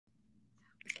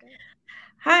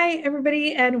Hi,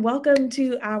 everybody, and welcome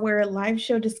to our live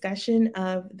show discussion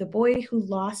of The Boy Who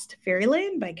Lost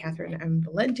Fairyland by Catherine M.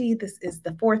 Valenti. This is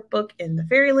the fourth book in the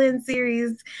Fairyland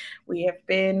series. We have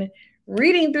been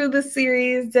reading through the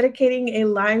series, dedicating a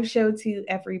live show to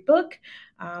every book.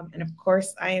 And of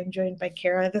course, I am joined by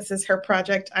Cara. This is her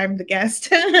project. I'm the guest.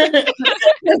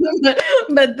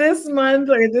 But this month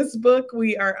or this book,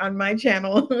 we are on my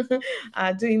channel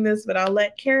doing this. But I'll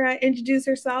let Cara introduce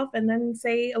herself and then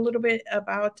say a little bit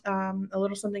about a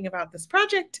little something about this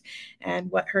project and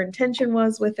what her intention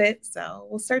was with it. So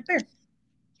we'll start there.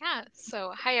 Yeah,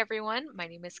 so hi everyone. My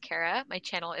name is Cara. My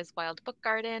channel is Wild Book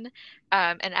Garden.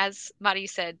 And as Mari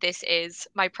said, this is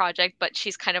my project, but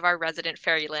she's kind of our resident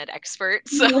fairyland expert.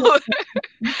 So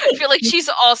I feel like she's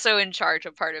also in charge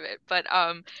of part of it. But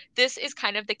this is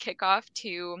kind of the kickoff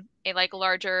to a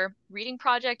larger reading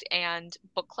project and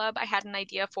book club I had an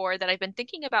idea for that I've been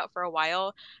thinking about for a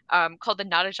while, called the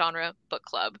Not a Genre Book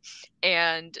Club.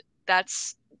 And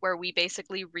that's where we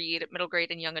basically read middle grade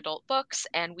and young adult books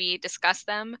and we discuss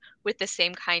them with the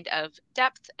same kind of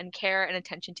depth and care and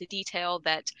attention to detail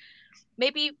that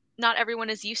maybe not everyone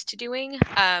is used to doing.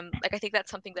 I think that's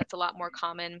something that's a lot more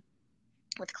common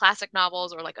with classic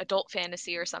novels or like adult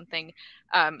fantasy or something,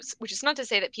 which is not to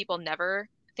say that people never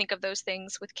think of those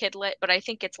things with kid lit, but I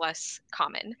think it's less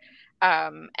common.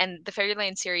 And the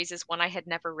Fairyland series is one I had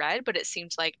never read, but it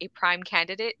seemed like a prime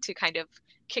candidate to kind of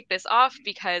kick this off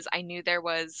because I knew there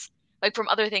was, like, from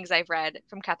other things I've read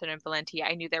from Catherine and Valenti,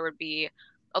 I knew there would be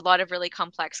a lot of really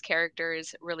complex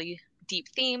characters, really deep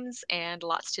themes, and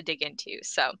lots to dig into.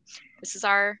 So this is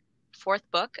our fourth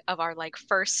book of our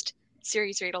first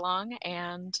series read along,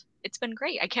 and it's been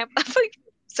great. I'm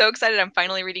so excited I'm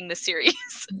finally reading this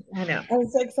series. I know. I'm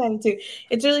so excited too.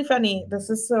 It's really funny. This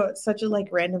is such a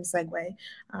random segue.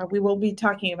 We will be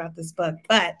talking about this book,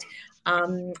 but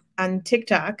on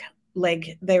TikTok,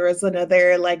 there was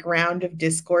another round of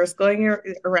discourse going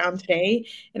around today,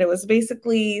 and it was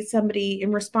basically somebody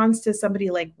in response to somebody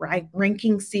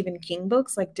ranking Stephen King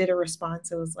books, did a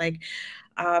response. It was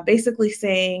basically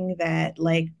saying that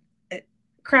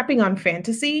crapping on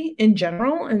fantasy in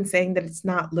general and saying that it's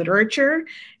not literature.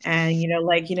 And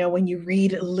when you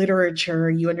read literature,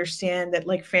 you understand that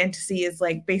fantasy is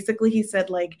basically, he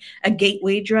said, a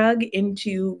gateway drug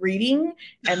into reading,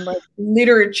 and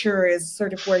literature is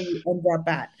sort of where you end up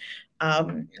at.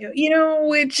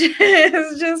 Which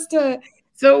is just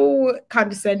so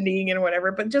condescending and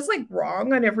whatever, but just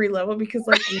wrong on every level, because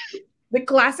the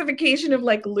classification of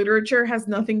literature has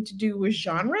nothing to do with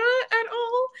genre at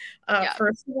all,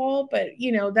 first of all. But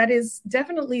that is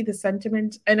definitely the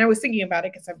sentiment. And I was thinking about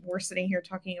it because we're sitting here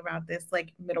talking about this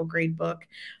middle grade book.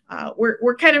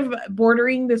 We're kind of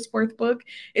bordering this fourth book.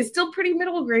 It's still pretty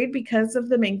middle grade because of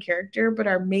the main character, but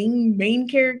our main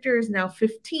character is now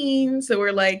 15, so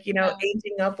we're aging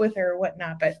up with her or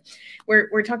whatnot. But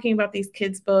we're talking about these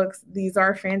kids books. These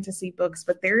are fantasy books,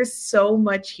 but there is so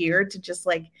much here to just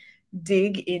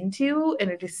dig into, and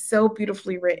it is so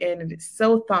beautifully written and it's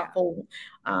so thoughtful.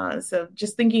 So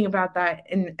just thinking about that,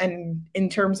 and in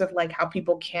terms of how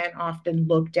people can often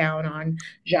look down on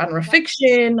genre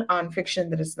fiction, on fiction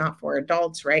that is not for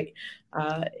adults, right?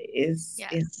 Is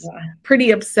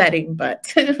pretty upsetting,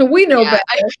 but we know better.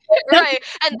 Right.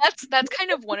 And that's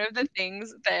kind of one of the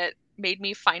things that made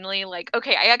me finally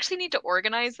okay, I actually need to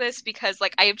organize this, because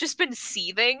I have just been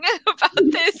seething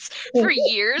about this for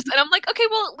years, and I'm like, okay,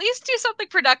 well, at least do something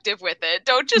productive with it.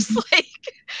 Don't just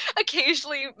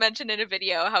occasionally mention in a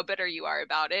video how bitter you are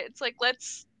about it. It's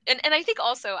let's, and I think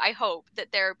also, I hope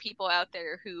that there are people out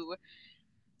there who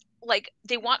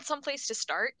they want someplace to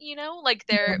start,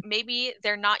 maybe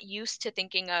they're not used to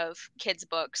thinking of kids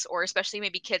books, or especially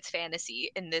maybe kids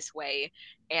fantasy, in this way,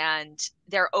 and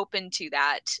they're open to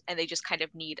that, and they just kind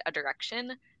of need a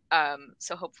direction.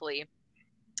 So hopefully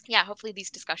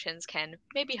these discussions can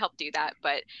maybe help do that.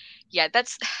 But yeah,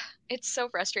 it's so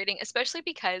frustrating, especially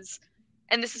because,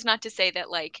 and this is not to say that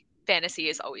fantasy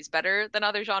is always better than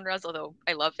other genres, although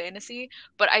I love fantasy,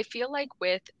 but I feel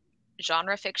with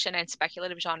genre fiction and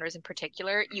speculative genres in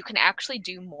particular, you can actually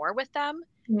do more with them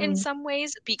in some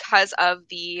ways, because of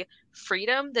the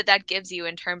freedom that gives you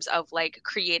in terms of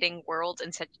creating worlds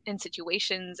and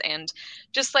situations, and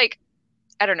just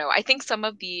I don't know, I think some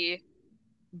of the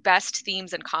best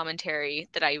themes and commentary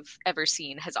that I've ever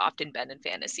seen has often been in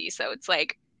fantasy. So it's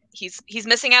he's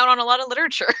missing out on a lot of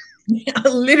literature.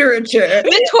 Literature.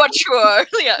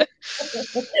 Yeah.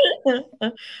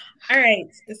 All right,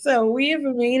 so we have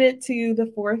made it to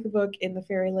the fourth book in the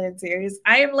Fairyland series.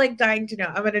 I am dying to know.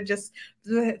 I'm going to just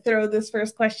throw this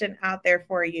first question out there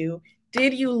for you.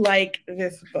 Did you like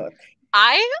this book?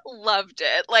 I loved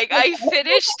it. Like I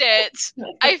finished it.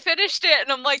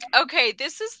 And I'm like, okay,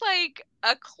 this is like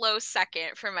a close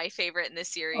second for my favorite in the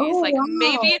series. Oh Like wow.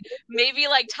 maybe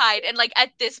like tied. And like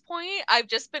at this point, I've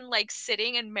just been like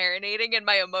sitting and marinating in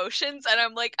my emotions and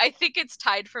I'm like, I think it's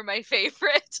tied for my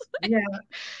favorite. Yeah.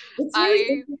 It's really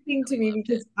I interesting to really me loved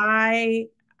it. because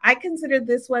I consider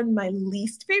this one my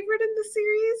least favorite in the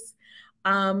series.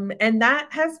 And that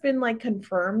has been like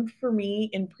confirmed for me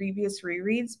in previous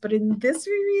rereads, but in this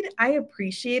reread, I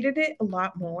appreciated it a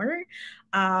lot more.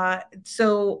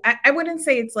 So I wouldn't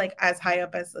say it's like as high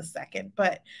up as the second,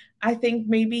 but I think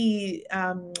maybe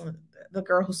the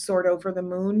girl who soared over the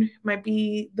moon might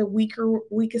be the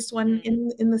weakest one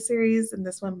Mm. in the series, and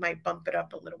this one might bump it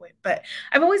up a little bit. But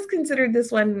I've always considered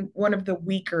this one of the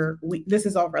weaker. This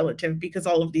is all relative because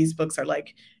all of these books are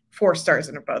like 4 stars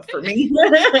and above for me.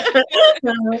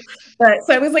 But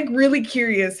so I was like really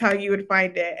curious how you would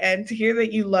find it, and to hear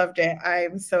that you loved it,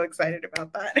 I'm so excited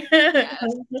about that.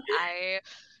 Yes.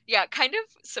 Yeah, kind of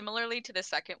similarly to the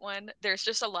second one, there's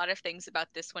just a lot of things about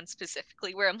this one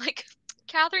specifically where I'm like,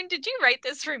 Catherine, did you write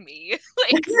this for me?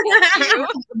 Like, thank you.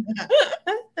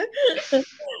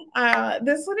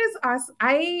 This one is awesome.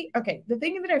 Okay. The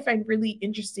thing that I find really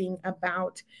interesting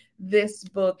about this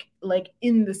book, like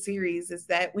in the series, is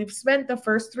that we've spent the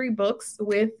first 3 books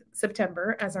with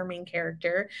September as our main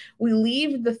character. We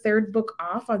leave the third book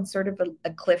off on sort of a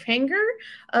cliffhanger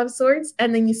of sorts,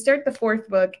 and then you start the fourth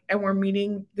book, and we're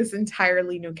meeting this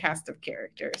entirely new cast of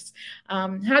characters.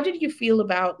 How did you feel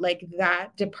about like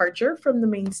that departure from the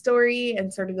main story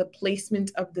and sort of the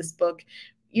placement of this book?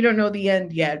 You don't know the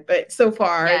end yet, but so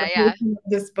far, the Yeah. placement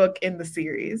of this book in the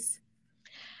series.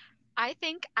 I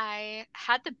think I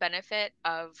had the benefit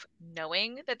of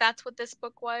knowing that that's what this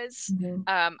book was. Mhm.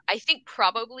 I think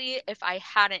probably if I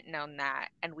hadn't known that,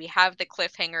 and we have the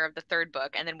cliffhanger of the third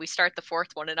book, and then we start the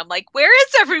fourth one, and I'm like, where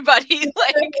is everybody?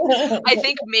 Like, I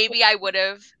think maybe I would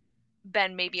have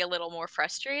been maybe a little more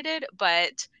frustrated,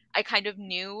 but I kind of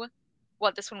knew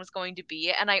what this one was going to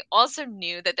be. And I also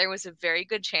knew that there was a very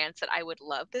good chance that I would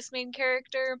love this main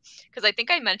character. Because I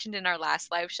think I mentioned in our last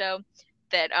live show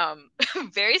that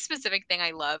very specific thing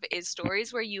I love is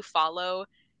stories where you follow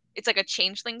it's like a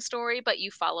changeling story, but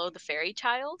you follow the fairy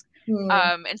child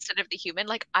Hmm. instead of the human.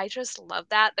 Like I just love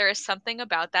that. There is something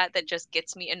about that that just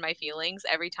gets me in my feelings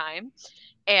every time.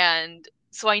 And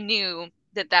so I knew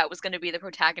that that was going to be the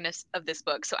protagonist of this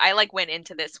book. So I like went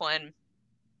into this one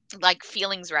like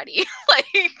feelings ready.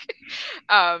 Like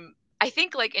I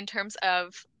think like in terms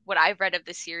of what I've read of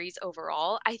the series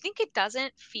overall, I think it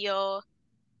doesn't feel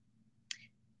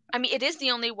I mean, it is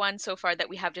the only one so far that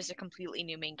we have just a completely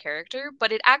new main character,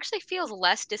 but it actually feels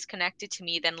less disconnected to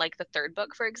me than like the third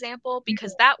book, for example,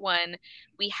 because that one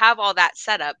we have all that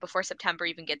set up before September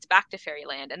even gets back to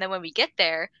Fairyland. And then when we get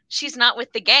there, she's not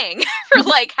with the gang for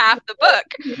like half the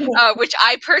book, which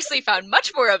I personally found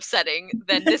much more upsetting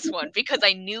than this one because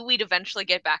I knew we'd eventually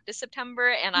get back to September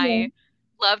and Yeah. I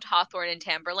loved Hawthorne and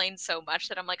Tamberlane so much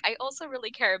that I'm like, I also really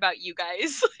care about you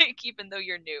guys, like even though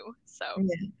you're new. So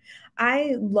Yeah.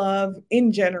 I love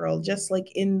in general, just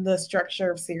like in the structure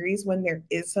of series, when there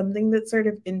is something that sort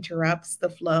of interrupts the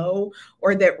flow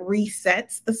or that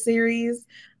resets the series,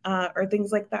 or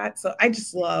things like that. So I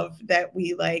just love that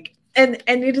we like and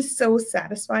it is so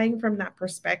satisfying from that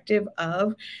perspective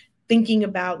of thinking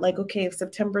about like, okay, if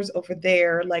September's over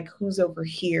there, like who's over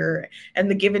here,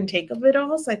 and the give and take of it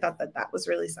all. So I thought that that was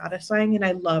really satisfying, and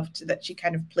I loved that she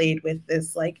kind of played with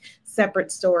this like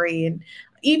separate story. And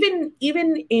even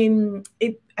in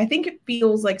it, I think it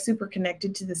feels like super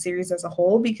connected to the series as a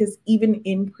whole, because even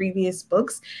in previous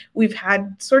books we've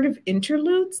had sort of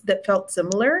interludes that felt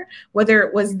similar, whether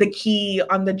it was the key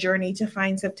on the journey to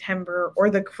find September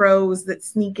or the crows that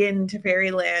sneak into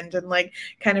Fairyland and like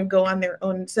kind of go on their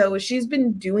own. So she's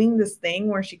been doing this thing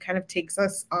where she kind of takes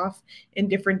us off in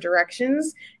different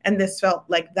directions, and this felt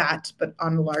like that but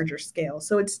on a larger scale.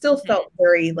 So it still mhm. felt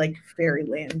very like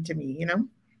Fairyland to me, you know.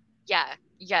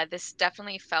 Yeah, this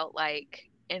definitely felt like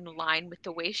in line with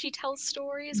the way she tells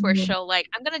stories, where Mhm. she'll like,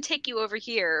 I'm gonna take you over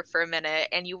here for a minute,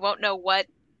 and you won't know what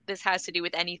this has to do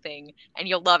with anything, and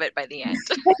you'll love it by the end.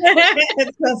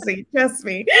 Trust me, trust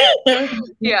me.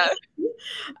 Yeah,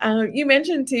 You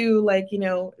mentioned too, like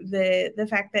the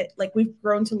fact that like we've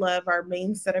grown to love our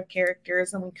main set of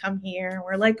characters, and we come here and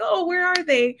we're like, oh, where are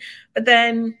they? But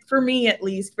then, for me at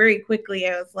least, very quickly,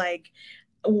 I was like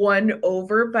won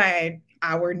over by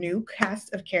our new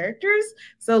cast of characters.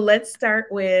 So let's start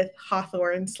with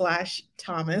Hawthorne slash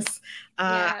Thomas.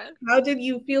 Uh, yeah. how did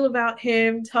you feel about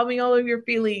him? Tell me all of your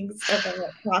feelings about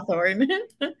Hawthorne.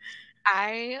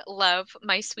 I love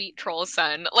my sweet troll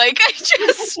son. Like I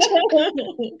just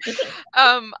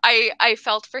I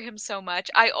felt for him so much.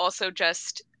 I also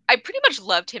just I pretty much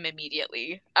loved him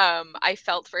immediately. I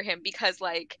felt for him because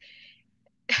like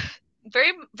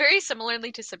very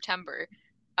similarly to September,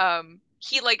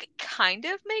 he like kind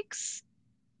of makes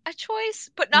a choice,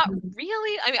 but not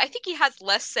really. I mean, I think he has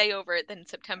less say over it than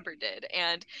September did,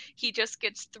 and he just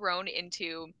gets thrown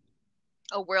into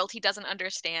a world he doesn't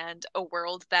understand, a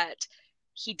world that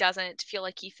he doesn't feel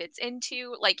like he fits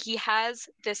into. Like he has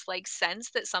this like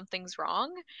sense that something's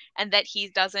wrong and that he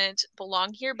doesn't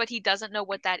belong here, but he doesn't know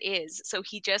what that is. So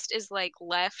he just is like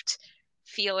left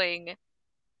feeling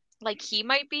like he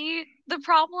might be the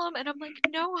problem, and I'm like,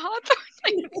 no,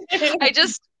 Hawthorne. Like, I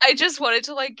just wanted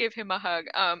to like give him a hug.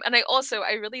 And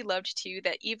I really loved too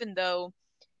that even though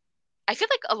I feel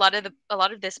like a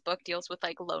lot of this book deals with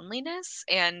like loneliness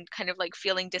and kind of like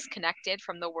feeling disconnected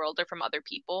from the world or from other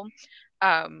people.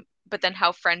 But then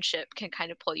how friendship can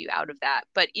kind of pull you out of that.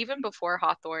 But even before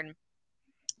Hawthorne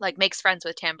like makes friends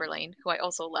with Tamburlaine, who I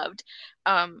also loved,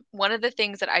 one of the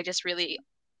things that I just really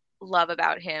love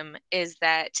about him is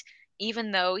that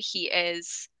even though he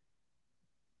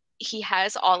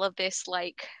has all of this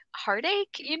like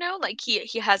heartache, you know, like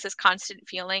he has this constant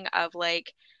feeling of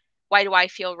like, why do I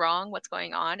feel wrong? What's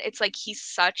going on? It's like he's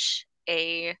such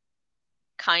a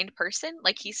kind person.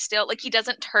 Like he's still like he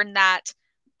doesn't turn that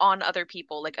on other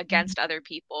people, like against other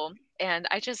people. And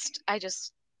I just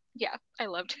yeah, I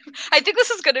loved him. I think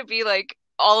this is gonna be like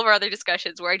all of our other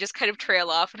discussions where I just kind of trail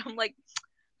off and I'm like,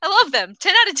 I love them.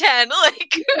 10 out of 10.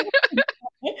 Like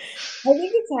I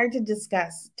think it's hard to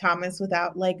discuss Thomas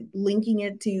without like linking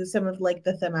it to some of like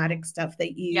the thematic stuff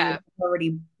that you yeah.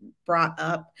 already brought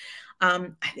up. I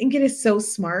think it is so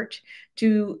smart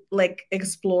to like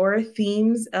explore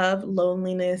themes of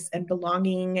loneliness and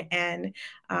belonging and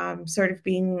sort of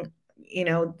being, you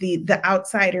know, the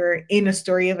outsider in a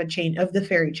story of a chain of the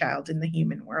fairy child in the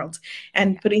human world,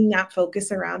 and Yeah. putting that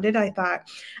focus around it. I thought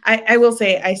I will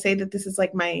say, I say that this is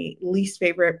like my least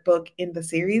favorite book in the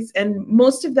series. And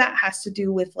most of that has to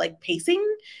do with like pacing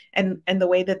and the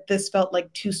way that this felt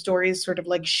like two stories sort of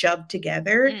like shoved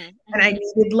together. And I Mm-hmm.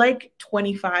 needed like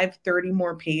 25, 30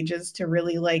 more pages to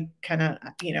really like kind of,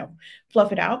 you know,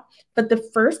 fluff it out. But the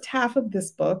first half of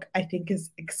this book, I think, is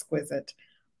exquisite.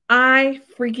 I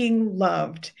freaking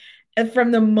loved. And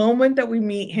from the moment that we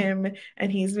meet him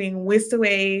and he's being whisked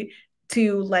away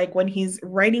to like when he's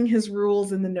writing his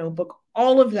rules in the notebook,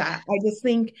 all of that, I just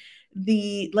think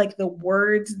the like the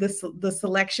words, the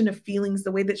selection of feelings,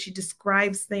 the way that she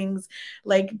describes things,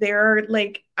 like there are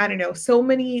like, I don't know, so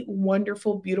many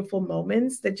wonderful, beautiful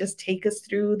moments that just take us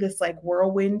through this like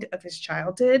whirlwind of his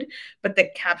childhood, but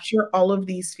that capture all of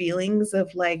these feelings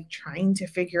of like trying to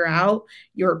figure out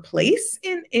your place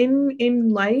in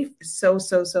life so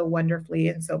wonderfully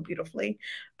and so beautifully.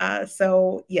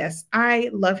 So yes, I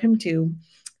love him too.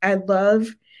 I love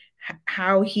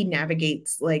how he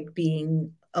navigates like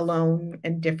being alone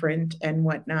and different and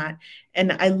whatnot.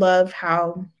 And I love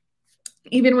how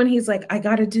even when he's like, I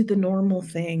gotta do the normal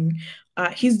thing,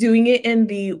 he's doing it in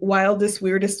the wildest,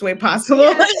 weirdest way possible.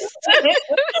 Yes.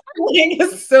 He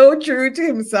is so true to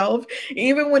himself,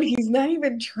 even when he's not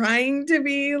even trying to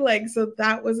be like. So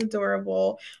that was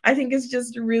adorable. I think it's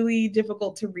just really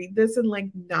difficult to read this and like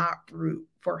not root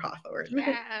for Hawthorne.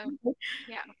 Yeah.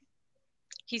 Yeah.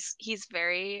 He's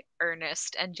very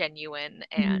earnest and genuine,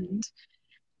 Mhm. and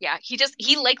yeah,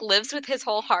 he like lives with his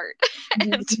whole heart.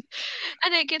 and Mhm.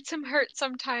 and it gets him hurt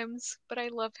sometimes, but I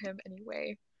love him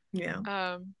anyway. Yeah.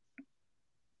 Um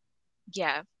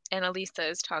yeah, and Elisa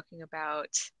is talking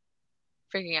about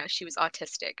figuring out she was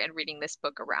autistic and reading this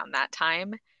book around that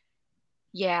time.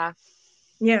 Yeah.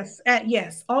 Yes,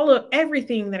 yes, all of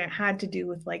everything that it had to do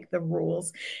with like the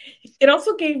rules. It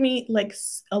also gave me like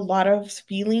a lot of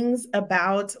feelings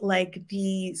about like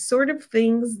the sort of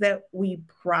things that we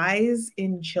prize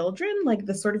in children, like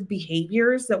the sort of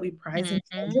behaviors that we prize in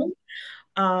Hmm.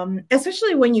 children.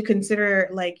 Especially when you consider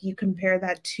like you compare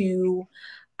that to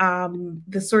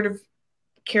the sort of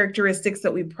characteristics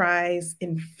that we prize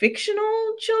in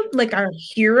fictional children, like our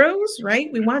heroes,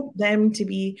 right? We want them to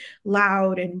be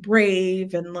loud and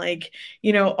brave and like,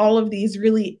 you know, all of these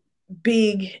really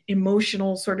big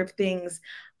emotional sort of things.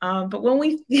 But when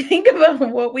we think about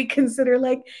what we consider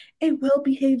like a well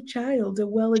behaved child, a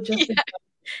well adjusted, Yeah.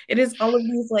 it is all of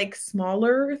these like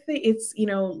smaller things. It's, you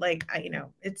know, like you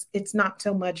know, it's not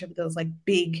so much of those like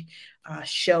big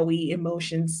showy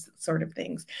emotions sort of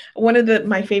things. One of the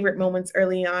my favorite moments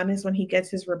early on is when he gets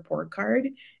his report card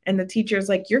and the teacher is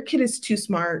like, your kid is too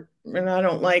smart and I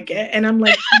don't like it. And I'm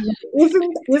like,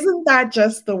 isn't that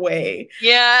just the way?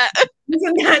 Yeah.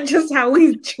 Isn't that just how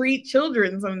we treat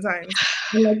children sometimes?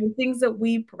 And like the things that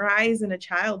we prize in a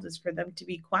child is for them to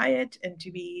be quiet and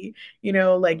to be,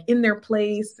 like in their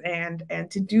place and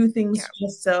to do Yeah. things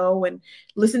just so and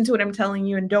listen to what I'm telling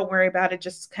you and don't worry about it,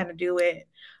 just kind of do it.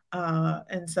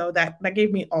 And so that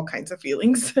gave me all kinds of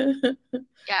feelings.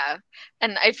 Yeah.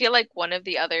 And I feel like one of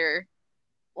the other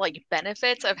like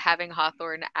benefits of having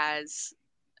Hawthorne as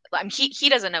I mean, he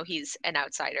doesn't know he's an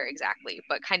outsider exactly,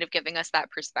 but kind of giving us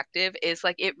that perspective is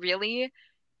like it really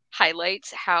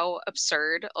highlights how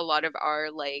absurd a lot of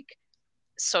our like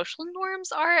social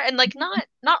norms are, and like not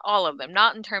all of them,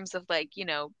 not in terms of like,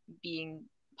 being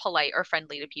polite or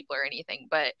friendly to people or anything,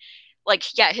 but like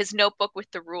yeah, his notebook with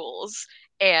the rules,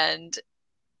 and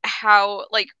how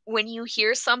like when you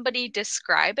hear somebody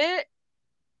describe it,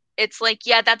 it's like,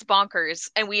 yeah, that's bonkers,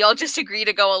 and we all just agree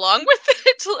to go along with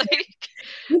it. Like,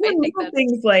 Even I think little that's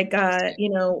things like, interesting.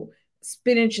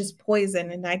 spinach is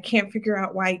poison, and I can't figure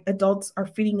out why adults are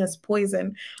feeding us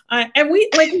poison. And we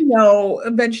like know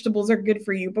vegetables are good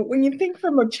for you, but when you think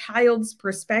from a child's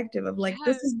perspective of like, Yeah,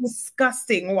 this is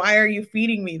disgusting, why are you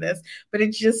feeding me this? But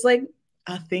it's just like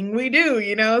a thing we do.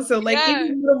 So like yeah,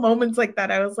 even little moments like that,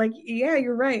 I was like, yeah,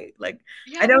 you're right. Like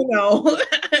I yeah. don't know.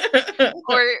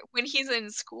 Or when he's in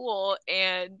school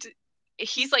and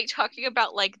he's like talking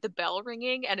about like the bell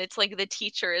ringing, and it's like the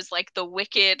teacher is like the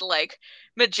wicked like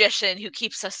magician who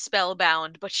keeps us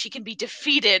spellbound, but she can be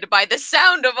defeated by the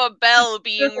sound of a bell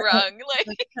being rung.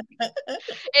 Like,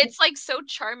 it's like so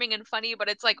charming and funny, but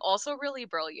it's like also really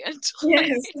brilliant. Like,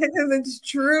 Yes, because it's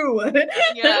true.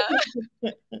 yeah.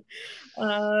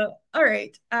 All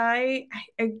right. I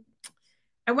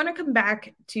I want to come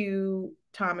back to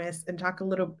Thomas and talk a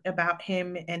little about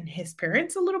him and his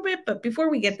parents a little bit. But before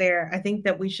we get there, I think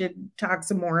that we should talk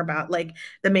some more about like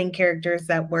the main characters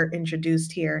that were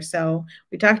introduced here. So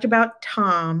we talked about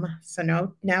Tom. So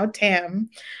now Tam.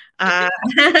 Uh,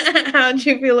 how'd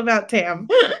you feel about Tam?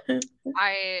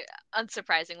 I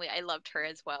unsurprisingly I loved her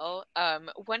as well.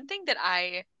 One thing that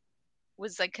I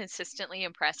was like consistently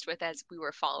impressed with as we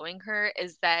were following her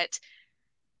is that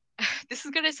this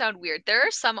is going to sound weird. There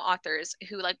are some authors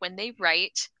who like when they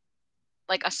write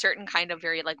like a certain kind of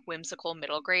very like whimsical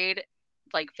middle grade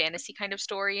like fantasy kind of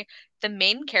story, the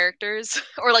main characters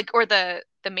or the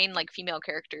main like female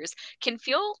characters can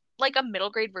feel like a middle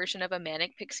grade version of a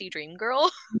manic pixie dream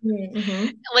girl.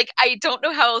 Mhm, Like, I don't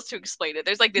know how else to explain it.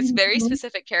 There's like this very mhm,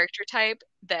 specific character type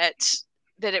that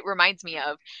it reminds me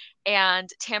of. And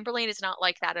Tamberlane is not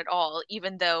like that at all,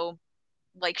 even though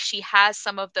like she has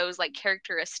some of those like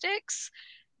characteristics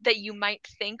that you might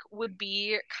think would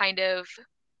be kind of,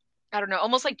 I don't know,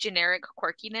 almost like generic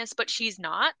quirkiness, but she's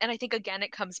not. And I think again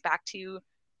it comes back to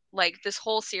like this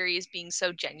whole series being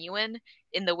so genuine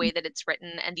in the way that it's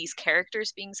written, and these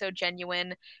characters being so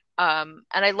genuine. And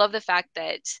I love the fact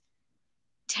that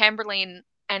Tamberlane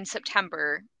and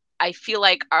September, I feel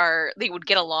like they would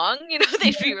get along,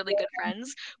 they'd be really good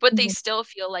friends, but they mhm, still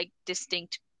feel like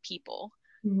distinct people.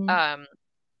 mhm. Um,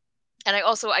 and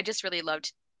I just really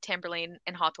loved Tamberlane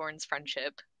and Hawthorne's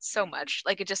friendship so much.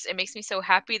 Like it makes me so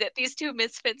happy that these two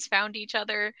misfits found each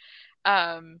other.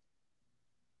 Um,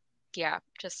 yeah,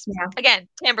 just Yeah. again,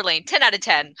 Tamberlane, 10 out of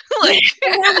 10. Yeah.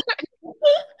 Like,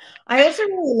 I also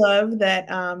really love that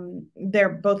they're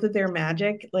both of their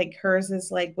magic. Like hers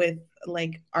is like with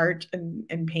like art and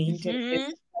paint, and his mhm.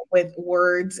 is with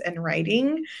words and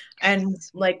writing, and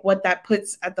Yes. like what that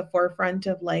puts at the forefront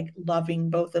of like loving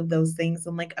both of those things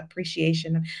and like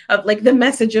appreciation of like the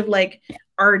message of like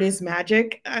art is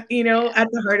magic, Yeah. at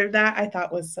the heart of that, I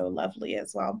thought was so lovely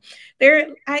as well.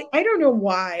 I don't know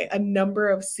why a number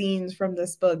of scenes from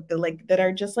this book that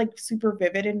are just like super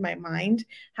vivid in my mind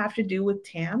have to do with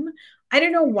Tam. I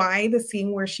don't know why the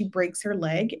scene where she breaks her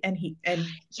leg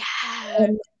Yeah.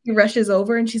 and he rushes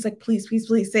over and she's like, please, please,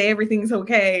 please say everything's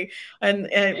okay. And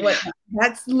what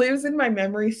that lives in my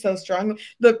memory so strong.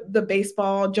 The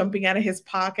baseball jumping out of his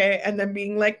pocket and then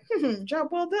being like, job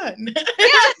well done. Yeah.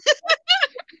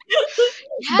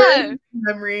 Very Yeah.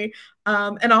 memory.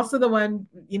 And also the one,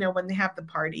 when they have the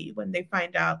party, when they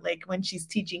find out, like when she's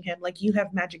teaching him, like you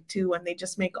have magic too, and they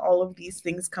just make all of these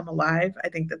things come alive. I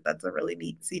think that that's a really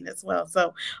neat scene as well.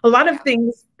 So a lot of Yeah.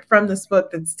 things from this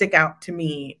book that stick out to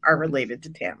me are related to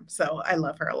Tam. So I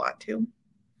love her a lot too.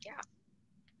 Yeah.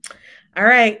 All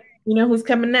right. You know who's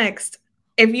coming next?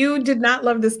 If you did not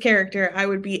love this character, I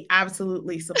would be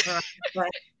absolutely surprised.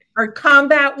 our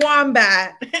combat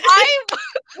wombat. I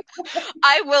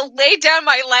I will lay down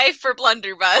my life for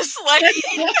Blunderbuss. Like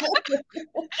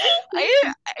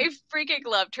I freaking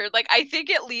loved her. Like I think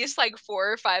at least like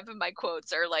 4 or 5 of my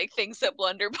quotes are like things that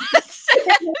Blunderbuss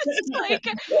says. Like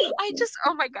I just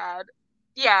oh my god.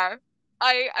 Yeah.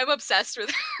 I'm obsessed with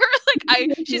her.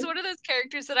 Like she's one of those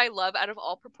characters that I love out of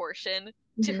all proportion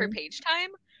to her page time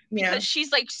Yeah. because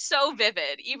she's like so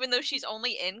vivid, even though she's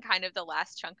only in kind of the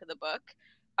last chunk of the book.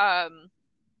 I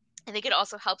think it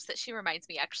also helps that she reminds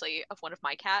me actually of one of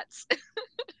my cats.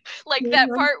 Like that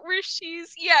part where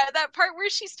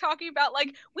she's talking about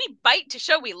like we bite to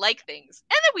show we like things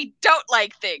and then we don't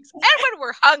like things and when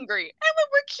we're hungry and when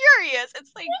we're curious.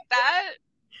 It's like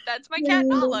that's my cat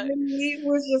Nala. I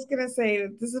was just gonna say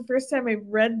that this is the first time I've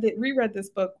reread this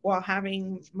book while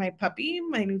having my puppy,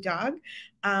 my new dog,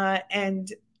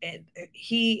 and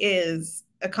he is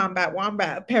a combat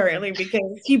wombat apparently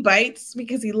because he bites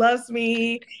because he loves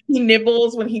me. He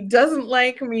nibbles when he doesn't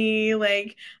like me.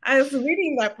 Like I was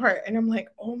reading that part and I'm like,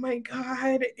 oh my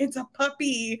god, it's a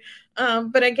puppy.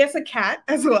 But I guess a cat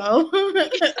as well.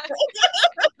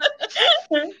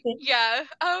 Yeah.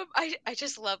 I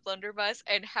just love Blunderbuss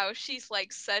and how she's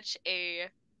like such a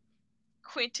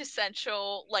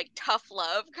quintessential like tough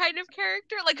love kind of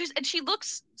character, like and she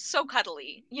looks so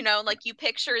cuddly, you know, like you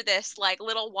picture this like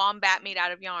little wombat made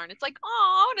out of yarn. It's like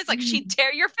oh, and it's like she'd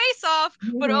tear your face off,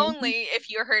 but only if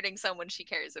you're hurting someone she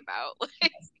cares about.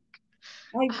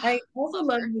 Like I also love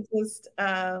love her. just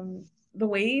the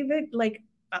way that like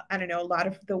I don't know, a lot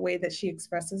of the way that she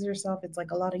expresses herself. It's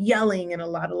like a lot of yelling and a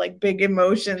lot of like big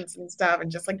emotions and stuff, and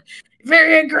just like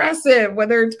very aggressive,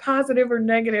 whether it's positive or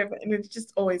negative, and it's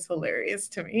just always hilarious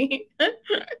to me.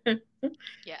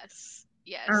 Yes.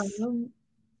 um,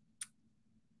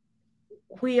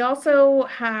 we also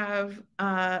have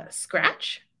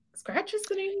Scratch. Scratch is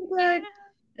the name of the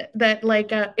that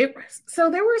like it so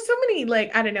there were so many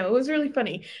like I don't know, it was really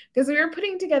funny because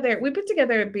we put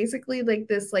together basically like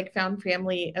this like found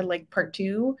family like part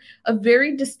two of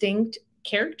very distinct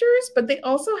characters, but they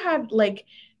also had like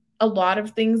a lot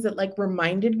of things that like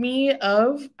reminded me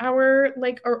of our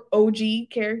OG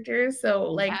characters.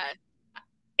 So like Yeah.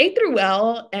 A through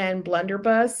L and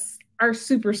Blunderbuss are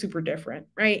super super different,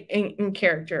 right, in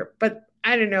character, but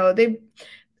I don't know,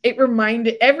 it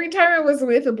reminded every time I was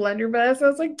with a blunderbuss, I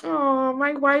was like, oh,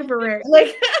 my wyvern.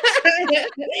 Like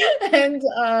and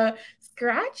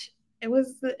Scratch, it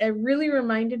really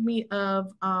reminded me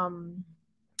of oh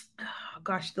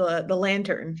gosh, the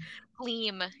lantern.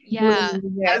 Gleam. Yeah, I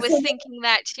Yeah. was thinking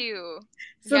that too.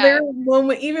 So there Yeah. were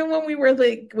moments, even when we were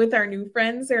like with our new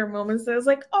friends, there were moments that I was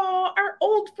like, oh, our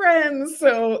old friends.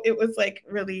 So it was like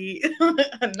really a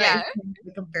nice Yeah.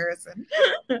 comparison.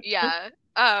 Yeah.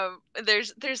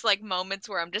 There's like moments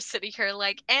where I'm just sitting here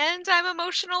like, and I'm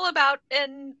emotional about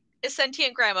a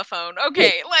sentient gramophone.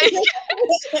 Okay, like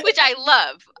which I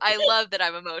love. I love that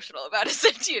I'm emotional about a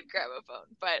sentient gramophone.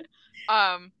 But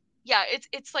yeah,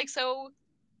 it's like so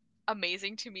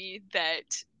amazing to me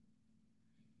that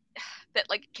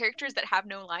like characters that have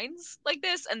no lines like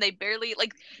this and they barely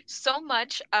like so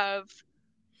much of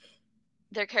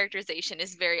their characterization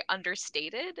is very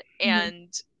understated Mhm.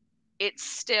 and it's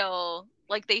still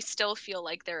like they still feel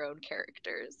like their own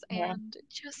characters Yeah. and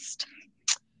just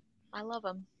I love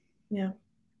them. Yeah.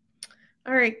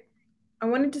 All right. I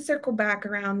wanted to circle back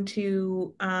around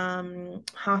to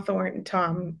Hawthorne and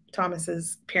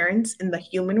Thomas's parents in the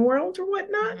human world or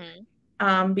whatnot,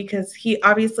 Mm-hmm. because he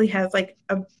obviously has like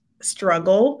a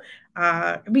struggle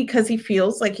because he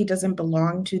feels like he doesn't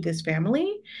belong to this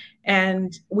family,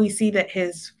 and we see that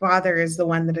his father is the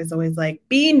one that is always like,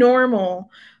 "Be normal,"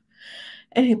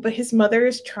 but his mother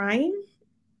is trying.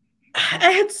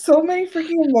 I had so many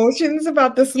freaking emotions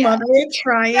about this Yeah. mother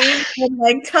trying and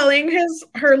like telling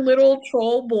her little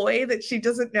troll boy that she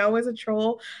doesn't know is a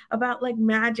troll about like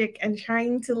magic and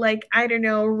trying to like I don't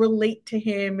know relate to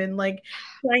him and like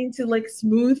trying to like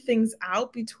smooth things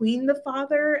out between the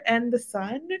father and the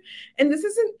son. And this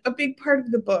isn't a big part of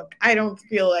the book, I don't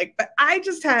feel like, but I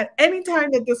just had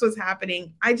anytime that this was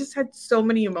happening, I just had so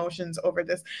many emotions over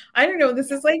this. I don't know.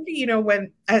 This is like,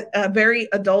 when a very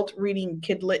adult reading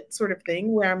kidlit sort of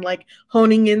thing where I'm like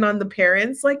honing in on the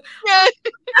parents, like, Yeah.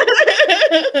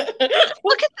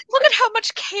 Look at how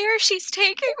much care she's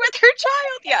taking with her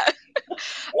child. Yeah.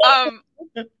 Um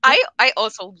I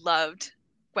also loved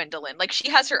Gwendolyn. Like she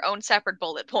has her own separate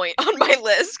bullet point on my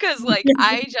list because like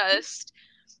I just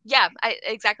yeah, I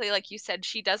exactly like you said,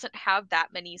 she doesn't have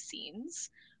that many scenes,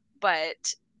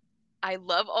 but I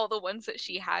love all the ones that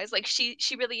she has. Like she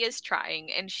really is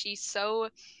trying and she's so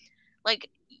like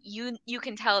you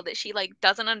can tell that she like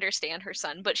doesn't understand her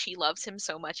son, but she loves him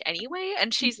so much anyway,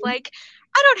 and she's like,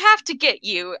 I don't have to get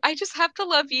you, I just have to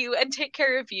love you and take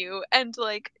care of you and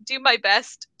like do my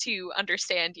best to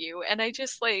understand you. And I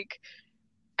just like,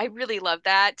 I really love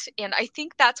that. And I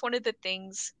think that's one of the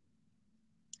things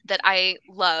that I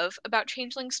love about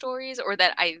changeling stories, or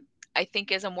that I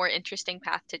think is a more interesting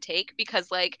path to take, because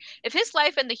like if his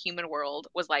life in the human world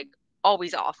was like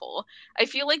always awful, I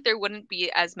feel like there wouldn't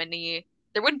be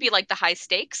like the high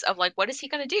stakes of like what is he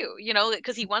going to do, you know,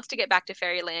 because he wants to get back to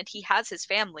fairyland, he has his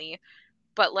family,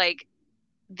 but like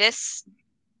this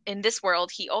in this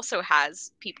world he also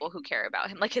has people who care about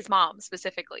him, like his mom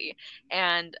specifically.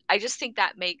 And I just think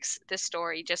that makes this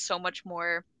story just so much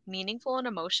more meaningful and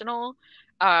emotional.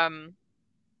 um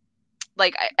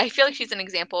like I feel like she's an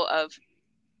example of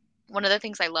one of the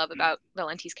things I love about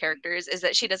Valenti's characters is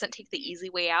that she doesn't take the easy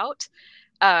way out.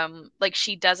 Like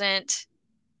she doesn't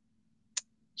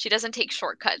take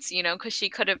shortcuts, you know, because she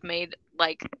could have made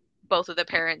like both of the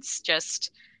parents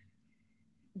just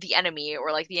the enemy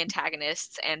or like the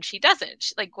antagonists, and she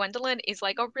doesn't. Like Gwendolyn is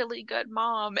like a really good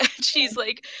mom and she's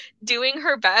like doing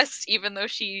her best even though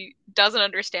she doesn't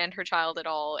understand her child at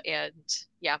all. And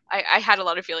yeah, I had a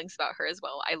lot of feelings about her as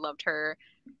well. I loved her.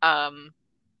 um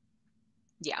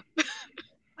yeah.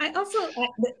 I also,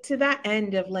 to that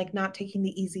end of like not taking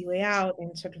the easy way out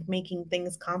and sort of making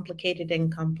things complicated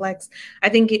and complex, I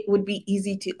think it would be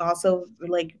easy to also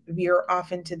like veer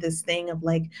off into this thing of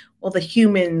like, well, the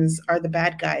humans are the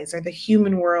bad guys, or the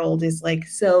human world is like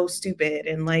so stupid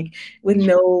and like with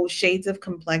no shades of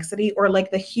complexity, or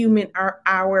like the human,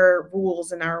 our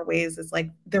rules and our ways is like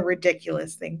the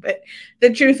ridiculous thing. But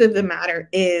the truth of the matter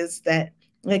is that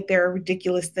like there are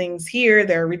ridiculous things here,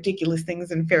 there are ridiculous things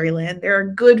in fairyland, there are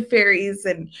good fairies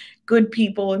and good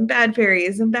people and bad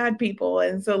fairies and bad people.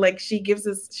 And so like she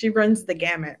runs the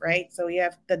gamut, right? So we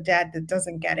have the dad that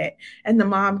doesn't get it, and the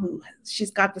mom who,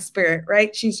 she's got the spirit,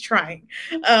 right? She's trying.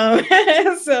 um,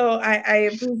 so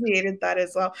I appreciated that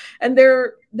as well. And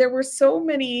there were so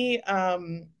many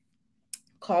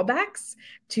callbacks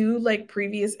to like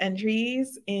previous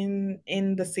entries in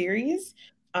the series.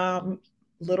 um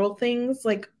Little things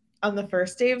like on the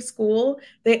first day of school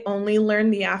they only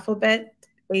learn the alphabet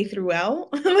A through L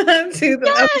to the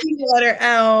up to the letter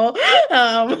L.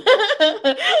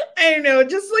 I don't know,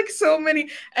 just like so many.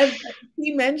 And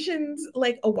he mentions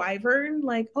like a wyvern,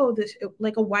 like, oh, this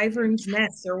like a wyvern's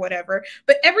nest or whatever,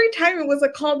 but every time it was a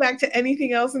callback to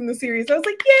anything else in the series. I was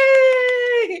like,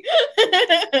 yay.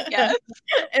 Yeah.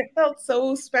 It felt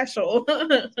so special.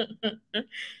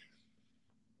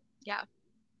 Yeah.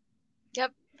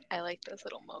 Yep. I like those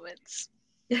little moments.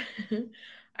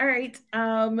 All right.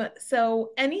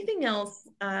 So anything else?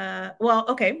 Well,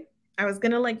 okay. I was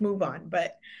gonna like move on,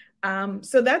 but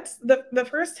so that's the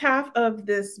first half of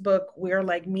this book. We're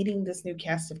like meeting this new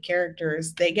cast of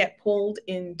characters. They get pulled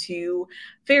into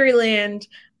fairyland,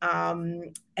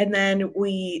 and then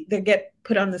they get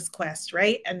put on this quest,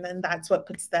 right? And then that's what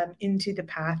puts them into the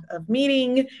path of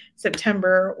meeting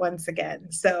September once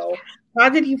again. So how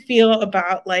did you feel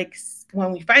about like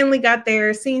when we finally got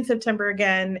there, seeing September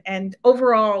again, and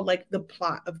overall like the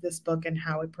plot of this book and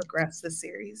how it progressed the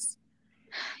series?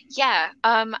 Yeah.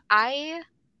 I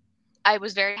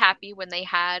was very happy when they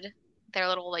had their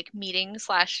little like meeting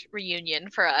slash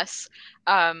reunion for us.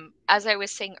 As I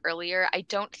was saying earlier, I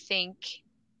don't think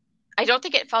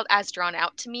it felt as drawn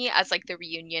out to me as like the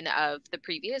reunion of the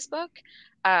previous book.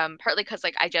 Partly because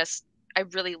like I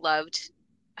really loved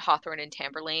Hawthorne and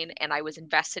Tamburlaine, and I was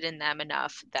invested in them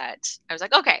enough that I was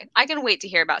like, okay, I can wait to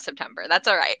hear about September. That's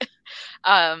all right.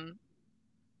 Um,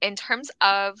 in terms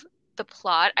of the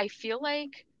plot, I feel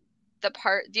like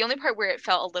the only part where it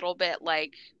felt a little bit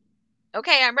like,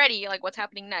 okay, I'm ready, like what's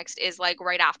happening next, is like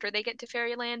right after they get to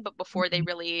Fairyland, but before they Mhm.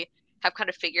 really have kind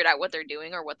of figured out what they're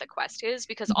doing or what the quest is,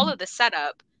 because all Mhm. of the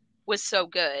setup was so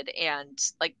good. And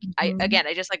like Mhm.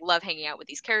 I just like love hanging out with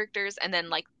these characters, and then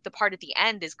like the part at the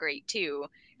end is great too.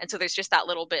 And so there's just that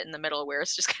little bit in the middle where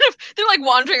it's just kind of they're like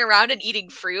wandering around and eating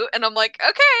fruit, and I'm like,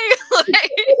 okay.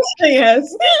 Like,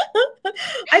 Yes.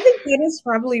 I think that is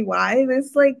probably why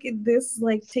this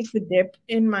takes a dip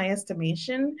in my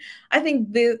estimation. I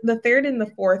think the third and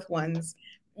the fourth ones,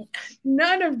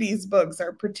 none of these books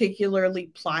are particularly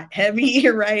plot heavy,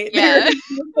 right? There's yeah.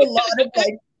 just a lot of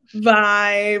like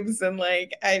vibes and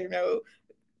like, I don't know,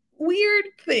 weird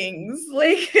things.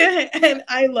 Like, and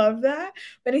I love that.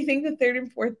 But I think the third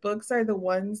and fourth books are the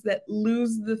ones that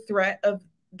lose the thread of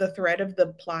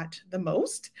the plot the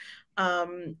most.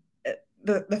 Um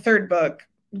the third book,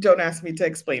 don't ask me to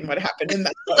explain what happened in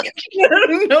that book.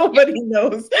 Nobody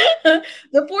knows.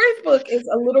 The fourth book is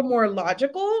a little more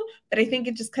logical, but I think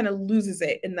it just kind of loses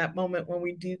it in that moment when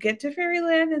we do get to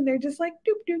fairyland and they're just like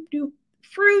doop doop doop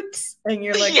fruits, and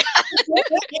you're like, Yeah.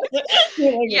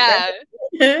 you're like, Yeah.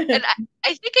 okay. And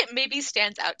I think it maybe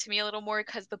stands out to me a little more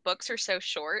because the books are so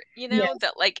short, Yes.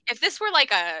 that like if this were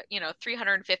like a,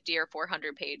 350 or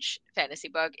 400 page fantasy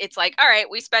book, it's like, all right,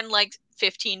 we spend like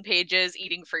 15 pages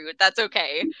eating fruit. That's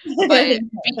okay. But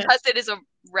because it is a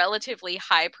relatively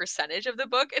high percentage of the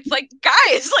book, it's like,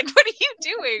 guys, like, what are you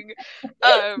doing?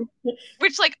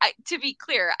 Which, like, to be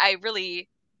clear,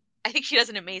 I think she does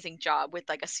an amazing job with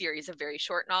like a series of very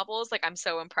short novels. Like I'm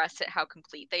so impressed at how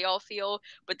complete they all feel,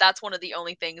 but that's one of the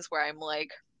only things where I'm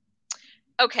like,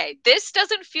 okay, this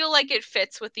doesn't feel like it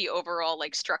fits with the overall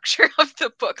like structure of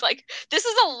the book. Like this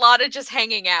is a lot of just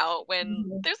hanging out when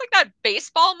there's like that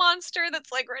baseball monster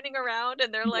that's like running around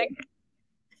and they're like,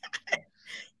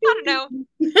 I don't know.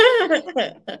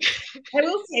 I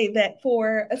will say that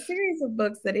for a series of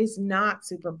books that is not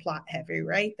super plot heavy,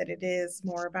 right? That it is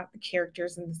more about the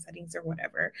characters and the settings or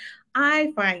whatever,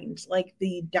 I find like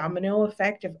the domino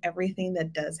effect of everything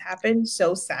that does happen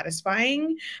so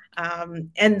satisfying.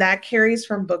 And that carries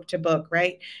from book to book,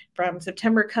 right? From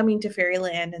September coming to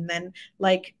Fairyland and then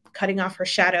like cutting off her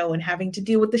shadow and having to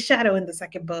deal with the shadow in the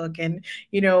second book, and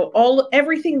all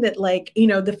everything that, like,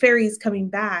 the fairies coming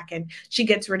back, and she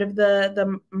gets rid of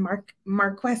the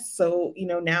Marquess, so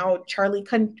now Charlie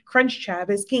Crunch Crab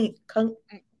is king.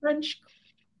 Crunch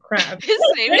Crab His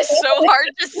name is so hard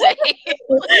to say.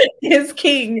 is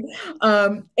king.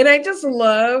 And I just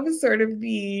love sort of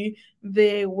the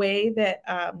way that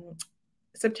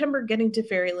September getting to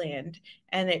Fairyland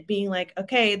and it being like,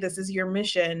 okay, this is your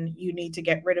mission. You need to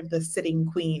get rid of the sitting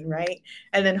queen, right?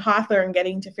 And then Hawthorne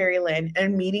getting to Fairyland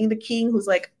and meeting the king who's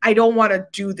like, I don't want to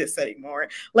do this anymore.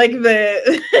 Like Yeah.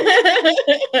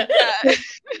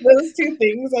 those two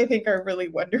things I think are really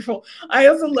wonderful. I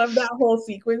also love that whole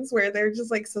sequence where they're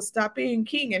just like, so stop being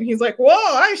king. And he's like, whoa,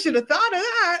 I should have thought of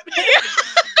that.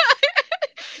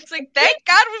 It's like, thank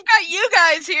God we've got you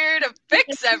guys here to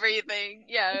fix everything.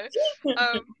 Yeah.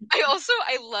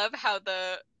 I love how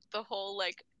the whole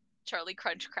like Charlie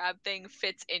Crunch Crab thing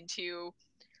fits into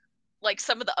like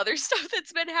some of the other stuff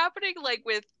that's been happening, like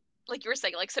with, like you were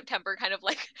saying, like September kind of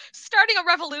like starting a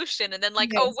revolution and then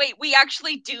like, oh Yes, wait, we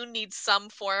actually do need some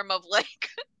form of like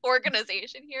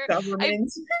organization here. I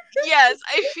government. Yes,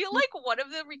 I feel like one of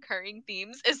the recurring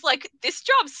themes is like this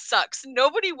job sucks.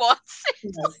 Nobody wants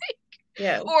it. Yes,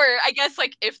 yes. Or I guess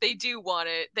like if they do want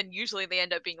it, then usually they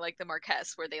end up being like the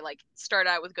Marquess, where they like start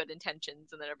out with good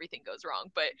intentions and then everything goes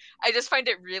wrong. But I just find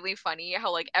it really funny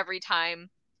how like every time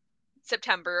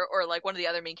September or like one of the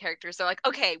other main characters, they're like,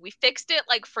 okay, we fixed it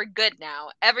like for good now.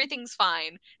 Everything's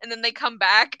fine. And then they come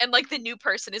back and like the new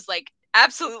person is like,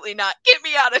 absolutely not. Get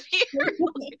me out of here.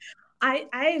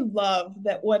 I love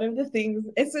that one of the things,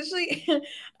 especially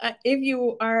if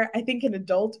you are, I think, an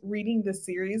adult reading the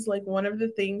series, like one of the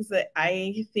things that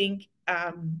I think,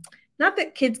 not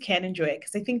that kids can enjoy it,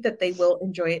 because I think that they will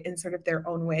enjoy it in sort of their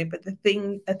own way, but a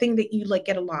thing that you like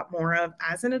get a lot more of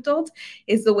as an adult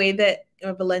is the way that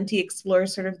Valenti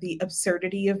explores sort of the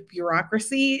absurdity of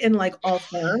bureaucracy in like all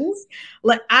forms.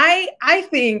 Like I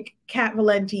think Kat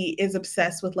Valenti is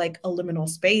obsessed with like a liminal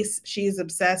space. She's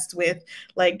obsessed with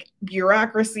like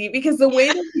bureaucracy, because the way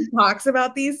that he talks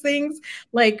about these things,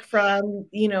 like from,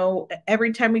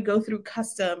 every time we go through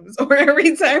customs or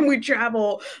every time we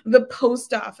travel the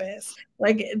post office,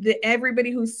 like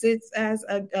everybody who sits as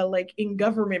a like in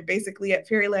government basically at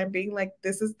Fairyland being like,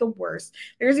 this is the worst.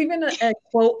 There's even a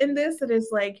quote in this that is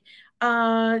like,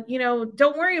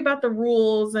 don't worry about the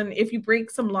rules, and if you break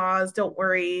some laws, don't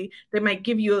worry, they might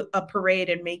give you a parade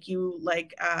and make you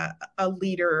like a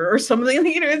leader or something.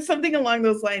 It's something along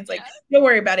those lines, like, Yeah. don't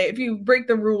worry about it, if you break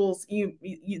the rules,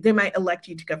 they might elect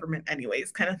you to government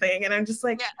anyways, kind of thing. And I'm just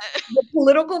like, Yeah. the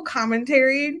political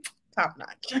commentary, top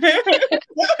notch.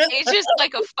 It's just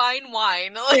like a fine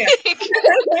wine. Yeah.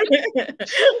 Like,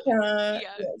 yeah.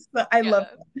 Yes, but I love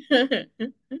Yeah. that.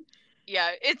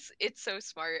 Yeah, it's so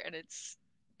smart, and it's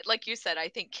like you said, I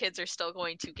think kids are still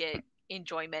going to get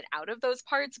enjoyment out of those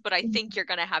parts, but I think you're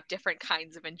going to have different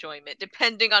kinds of enjoyment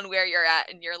depending on where you're at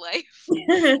in your life.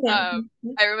 Um,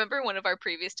 I remember one of our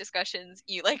previous discussions,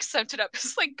 you like summed it up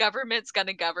as like government's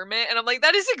gonna government, and I'm like,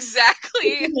 that is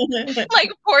exactly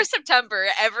like poor September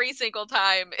every single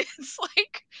time. It's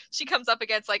like she comes up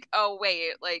against like, oh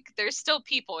wait, like there's still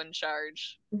people in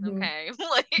charge. Mhm. Okay,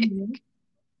 like Mhm.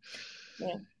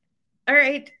 Yeah. All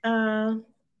right.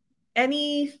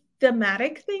 Any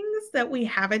thematic things that we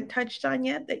haven't touched on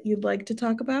yet that you'd like to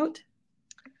talk about?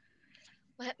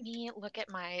 Let me look at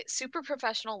my super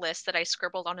professional list that I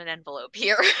scribbled on an envelope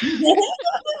here.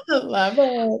 Love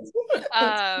it.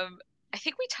 I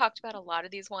think we talked about a lot of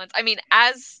these ones. I mean,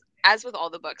 as with all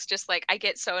the books, just like I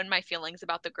get so in my feelings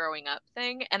about the growing up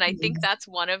thing, and I think Yes. that's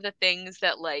one of the things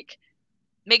that like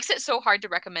makes it so hard to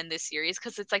recommend this series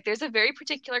because it's like there's a very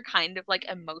particular kind of like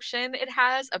emotion it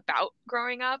has about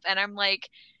growing up, and I'm like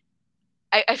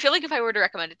I feel like if I were to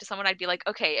recommend it to someone, I'd be like,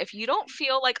 okay, if you don't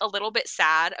feel like a little bit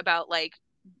sad about like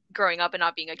growing up and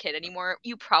not being a kid anymore,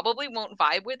 you probably won't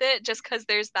vibe with it just because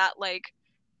there's that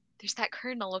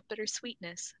kernel of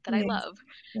bittersweetness that I Yes. love.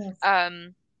 Yes.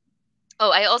 Um,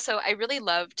 I really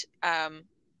loved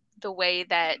the way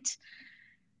that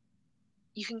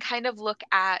you can kind of look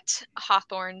at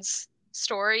Hawthorne's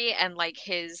story and like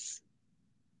his,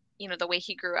 you know, the way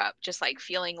he grew up, just like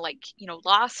feeling like, you know,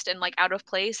 lost and like out of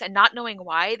place and not knowing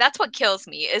why. That's what kills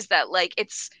me, is that like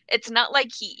it's not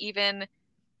like he even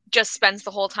just spends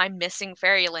the whole time missing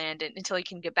fairyland until he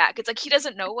can get back. It's like he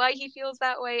doesn't know why he feels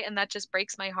that way, and that just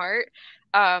breaks my heart.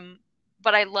 um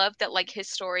but I love that like his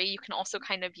story, you can also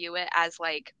kind of view it as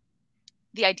like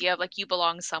the idea of like you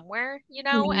belong somewhere, you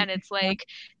know, Mhm. and it's like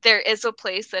there is a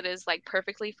place that is like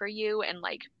perfectly for you and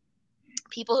like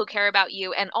people who care about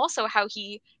you, and also how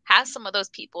he has some of those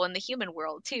people in the human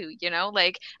world too, you know,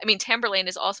 like I mean Tamberlane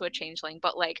is also a changeling,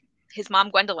 but like his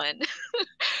mom Gwendolyn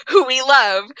who we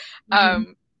love. Mhm.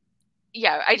 um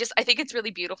yeah, I think it's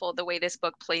really beautiful the way this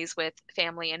book plays with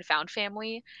family and found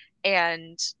family.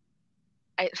 And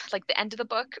I like the end of the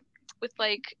book with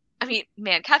like, I mean,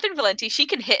 man, Catherine Valenti, she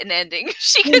can hit an ending.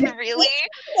 She can really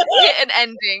hit an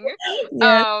ending.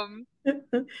 Yes. Um,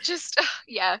 just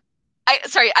yeah.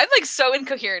 Sorry, I'm like so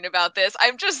incoherent about this.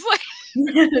 I'm just like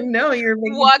No, you're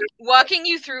making walking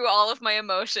you through all of my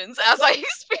emotions as I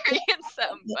experience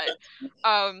them.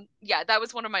 But yeah, that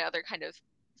was one of my other kind of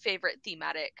favorite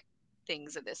thematic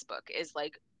things of this book is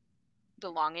like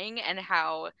belonging, and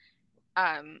how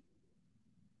um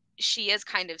she is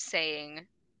kind of saying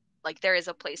like there is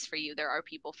a place for you, there are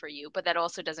people for you, but that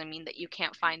also doesn't mean that you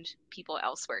can't find people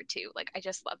elsewhere too. Like I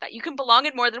just love that you can belong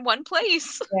in more than one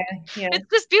place. yeah, yeah. It's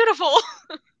just beautiful.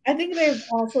 I think there's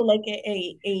also like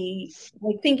a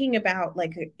like thinking about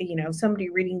like you know somebody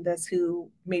reading this who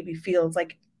maybe feels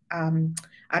like um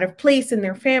out of place in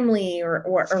their family or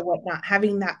whatnot,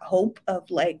 having that hope of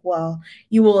like, well,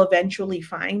 you will eventually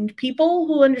find people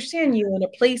who understand you in a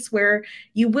place where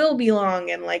you will belong,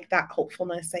 and like that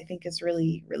hopefulness I think is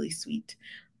really, really sweet.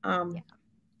 Yeah.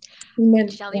 And then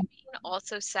Jelly Bean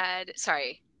also said,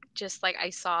 sorry, just like I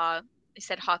saw, I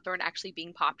said Hawthorne actually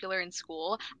being popular in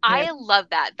school. yeah, I love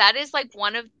that. That is like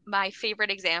one of my favorite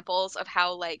examples of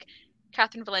how like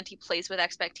Catherine Valenti plays with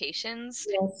expectations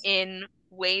yes. in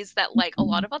ways that like a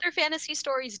lot of other fantasy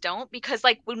stories don't, because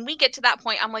like when we get to that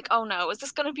point I'm like, oh no, is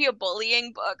this going to be a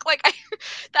bullying book? Like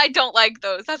I don't like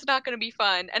those. That's not going to be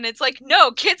fun. And it's like,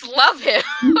 no, kids love him.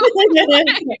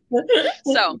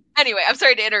 So anyway, I'm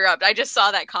sorry to interrupt. I just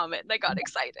saw that comment and I got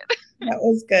excited. That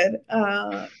was good.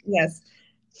 Yes.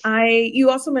 You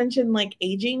also mentioned like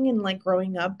aging and like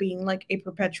growing up being like a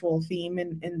perpetual theme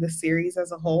in the series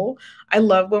as a whole. I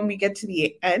love when we get to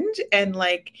the end and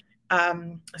like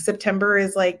September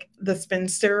is like the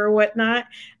spinster or whatnot.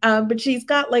 But she's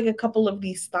got like a couple of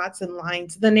these thoughts and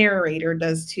lines. The narrator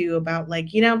does too about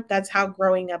like, you know, that's how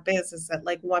growing up is that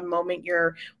like one moment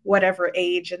you're whatever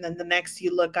age, and then the next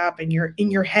you look up and you're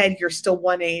in your head, you're still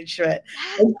one age, but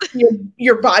Yes.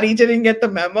 your body didn't get the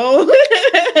memo.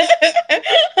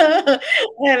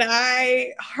 And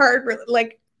I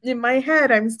like in my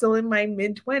head, I'm still in my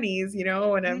mid 20s, you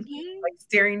know, and I'm Hmm. like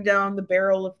staring down the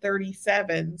barrel of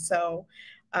 37. So,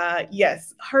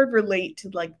 yes, hard relate to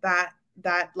like that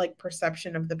like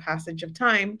perception of the passage of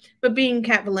time. But being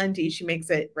Cat Valenti, she makes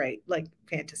it right, like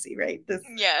fantasy, right? This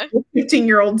Yeah.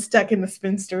 15-year-old stuck in the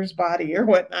spinster's body or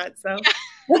whatnot. So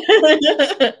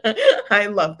I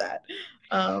love that.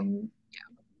 Um,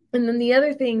 and then the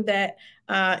other thing that,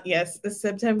 yes,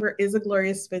 September is a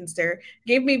glorious spinster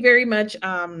gave me very much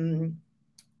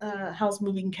House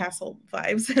Moving Castle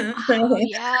vibes. Oh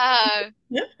yeah.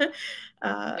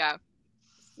 uh, Yeah.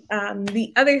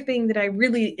 the other thing that I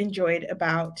really enjoyed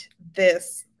about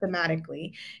this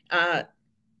thematically,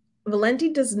 Valenti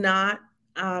does not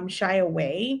shy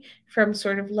away from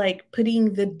sort of like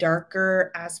putting the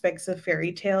darker aspects of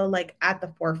fairy tale like at the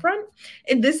forefront.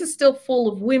 And this is still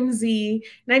full of whimsy.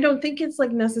 And I don't think it's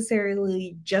like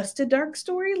necessarily just a dark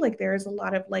story. Like there's a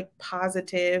lot of like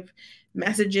positive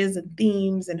messages and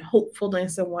themes and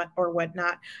hopefulness and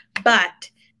whatnot. But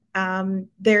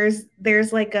there's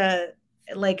like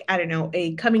like, I don't know,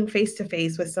 a coming face to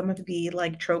face with some of the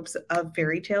like tropes of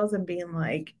fairy tales and being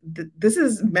like, this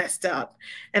is messed up.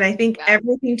 And I think Yeah.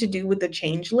 everything to do with the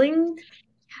changeling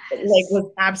like Yes.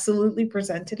 was absolutely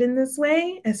presented in this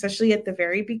way, especially at the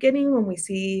very beginning when we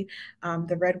see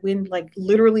the Red Wind like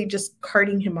literally just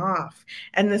carting him off,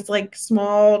 and this like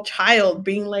small child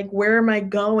being like, "Where am I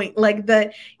going?" Like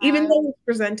the even Uh, though it's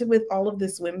presented with all of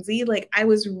this whimsy, like I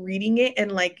was reading it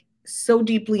and like so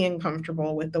deeply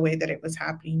uncomfortable with the way that it was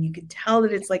happening. You could tell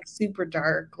that yeah. it's like super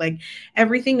dark, like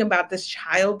everything about this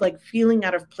child like feeling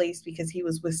out of place because he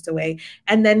was whisked away,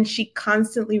 and then she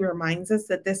constantly reminds us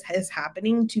that this is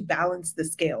happening to balance the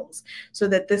scales so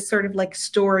that this sort of like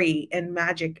story and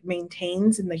magic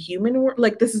maintains in the human world.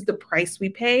 Like, this is the price we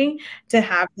pay to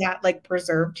have that like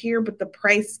preserved here, but the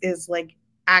price is like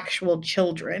actual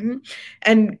children.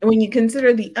 And when you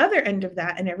consider the other end of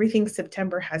that and everything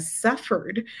September has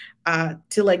suffered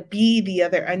to like be the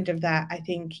other end of that, I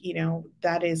think, you know,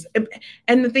 that is,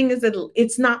 and the thing is that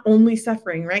it's not only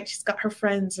suffering, right? She's got her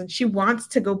friends and she wants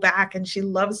to go back and she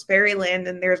loves fairyland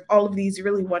and there's all of these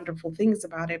really wonderful things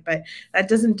about it, but that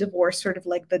doesn't divorce sort of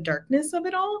like the darkness of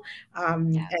it all.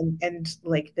 Yeah. And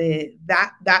like the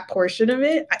that portion of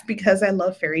it, because I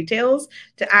love fairy tales,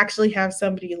 to actually have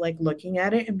somebody like looking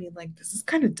at it and being like, this is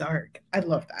kind of dark. I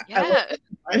love that. I love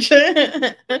Yeah.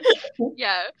 that so much.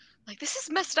 Yeah. Like this is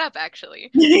messed up actually.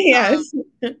 Um Yes.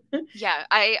 yeah,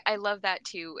 I love that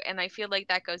too. And I feel like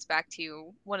that goes back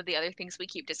to one of the other things we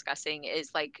keep discussing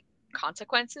is like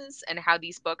consequences and how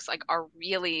these books like are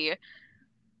really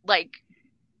like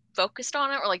focused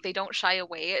on it, or like they don't shy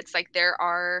away. It's like there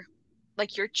are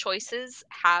like your choices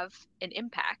have an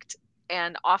impact,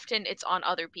 and often it's on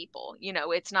other people. You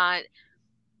know, it's not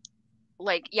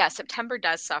like, yeah, September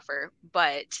does suffer,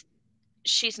 but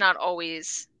she's not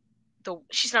always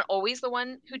she's not always the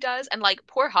one who does. And like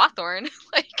poor Hawthorne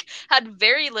like had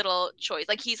very little choice.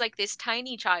 Like he's like this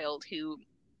tiny child who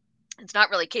is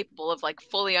not really capable of like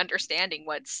fully understanding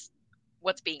what's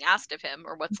being asked of him,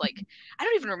 or what's like, I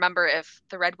don't even remember if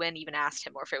the Red Wind even asked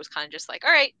him, or if it was kind of just like,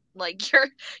 all right, like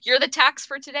you're the tax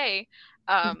for today.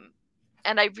 And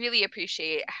I really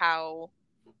appreciate how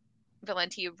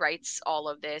Valenti writes all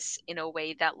of this in a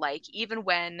way that like even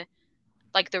when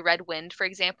like the Red Wind, for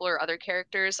example, or other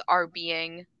characters are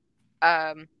being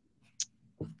um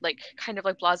like kind of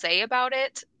like blasé about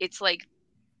it, it's like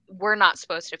we're not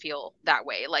supposed to feel that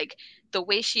way. Like the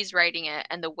way she's writing it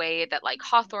and the way that like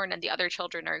Hawthorne and the other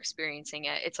children are experiencing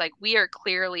it, it's like we are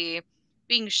clearly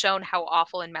being shown how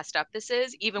awful and messed up this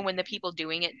is, even when the people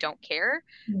doing it don't care.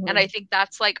 And I Mhm. think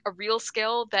that's like a real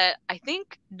skill that I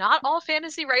think not all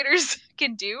fantasy writers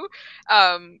can do.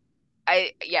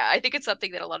 I think it's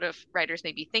something that a lot of writers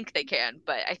maybe think they can,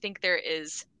 but I think there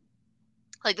is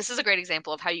like this is a great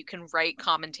example of how you can write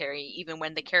commentary even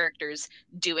when the characters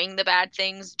doing the bad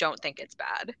things don't think it's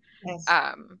bad. Yes.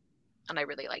 um and I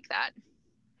really like that.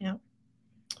 Yeah.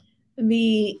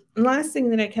 The last thing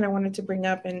that I kind of wanted to bring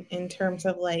up in terms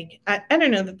of like, I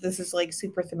don't know that this is like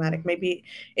super thematic. Maybe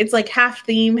it's like half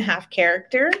theme, half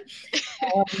character.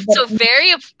 So But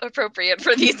very appropriate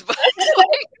for these books.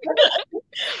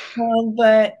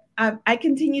 I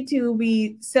continue to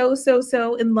be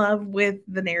so in love with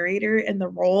the narrator and the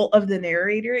role of the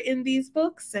narrator in these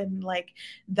books, and like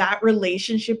that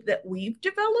relationship that we've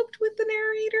developed with the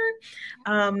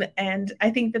narrator. And I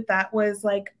think that that was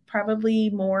like probably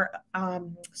more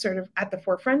sort of at the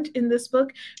forefront in this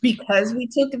book because we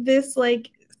took this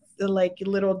like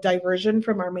little diversion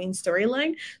from our main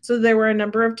storyline. So there were a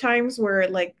number of times where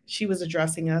like she was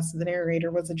addressing us, the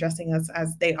narrator was addressing us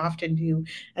as they often do,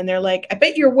 and they're like, I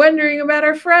bet you're wondering about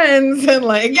our friends, and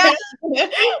like Yeah.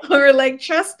 or like,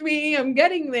 trust me, I'm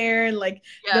getting there. And like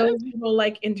Yeah. those little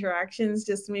like interactions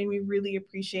just made me really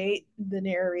appreciate the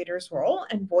narrator's role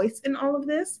and voice in all of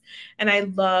this. And I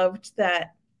loved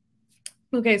that.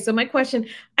 Okay, so my question,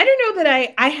 I don't know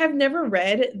that I have never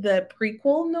read the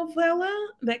prequel novella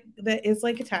that is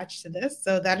like attached to this,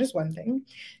 so that is one thing.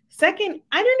 Second,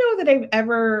 I don't know that I've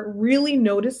ever really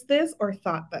noticed this or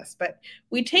thought this, but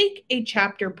we take a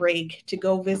chapter break to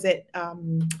go visit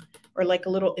or like a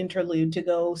little interlude to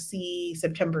go see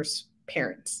September's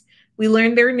parents. We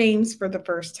learn their names for the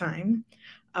first time.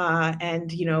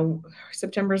 And you know,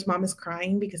 September's mom is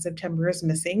crying because September is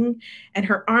missing, and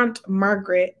her aunt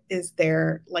Margaret is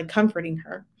there, like comforting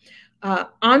her.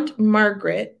 Aunt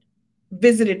Margaret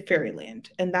visited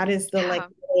Fairyland, and that is the like Yeah.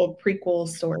 little prequel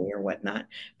story or whatnot.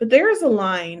 But there is a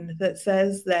line that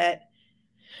says that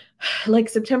like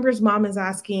September's mom is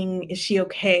asking, is she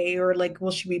okay? Or like,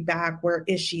 will she be back? Where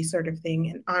is she? Sort of thing.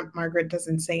 And Aunt Margaret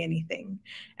doesn't say anything.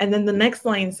 And then the next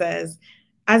line says,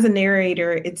 as a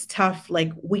narrator, it's tough.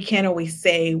 Like, we can't always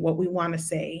say what we want to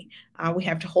say. We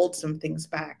have to hold some things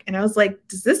back. And I was like,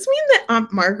 does this mean that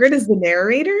Aunt Margaret is the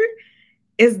narrator?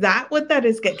 Is that what that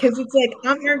is? Because it's like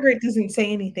Aunt Margaret doesn't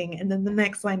say anything. And then the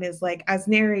next line is like, as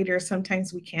narrators,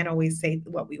 sometimes we can't always say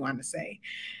what we want to say.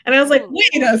 And I was like, Ooh.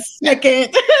 wait a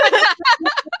second.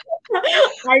 Are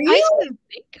I you? didn't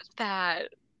think of that.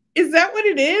 Is that what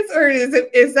it is? Or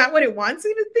is that what it wants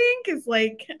you to think? It's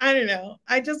like, I don't know.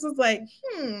 I just was like,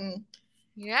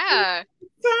 Yeah.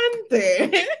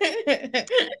 something.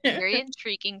 Very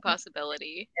intriguing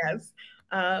possibility. Yes.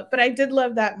 But I did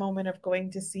love that moment of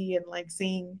going to see and like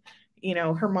seeing,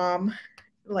 her mom,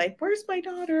 like, where's my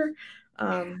daughter?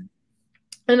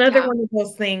 Another Yeah. one of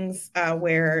those things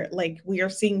where like we are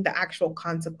seeing the actual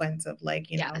consequence of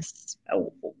like, Yes.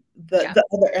 Yeah. the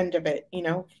other end of it,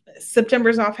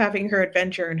 September's off having her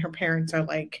adventure and her parents are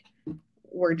like,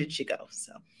 where did she go?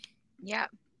 So Yeah.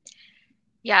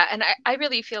 Yeah. And I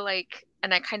really feel like,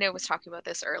 and I kind of was talking about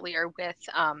this earlier with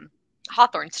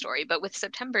Hawthorne's story, but with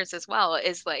September's as well,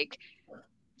 is like,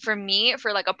 for me,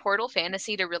 for like a portal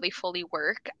fantasy to really fully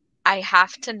work, I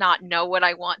have to not know what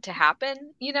I want to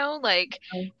happen, like,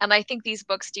 and I think these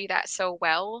books do that so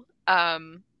well.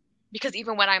 Because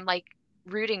even when I'm like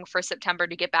rooting for September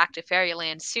to get back to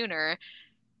Fairyland sooner,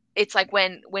 it's like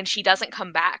when she doesn't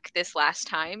come back this last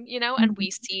time, and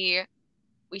we see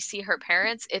her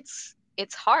parents,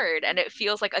 it's hard, and it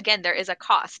feels like, again, there is a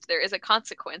cost, there is a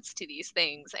consequence to these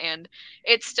things, and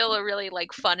it's still a really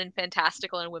like fun and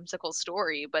fantastical and whimsical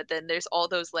story, but then there's all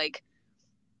those like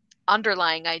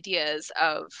underlying ideas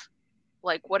of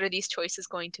like, what are these choices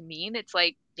going to mean? It's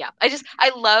like, yeah,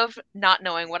 I love not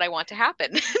knowing what I want to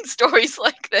happen in stories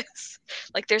like this.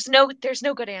 Like, there's no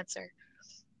good answer.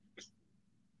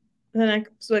 the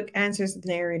next book answers the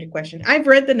narrated question. I've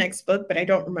read the next book, but I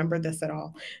don't remember this at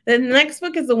all. The next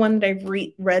book is the one that I've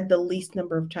read the least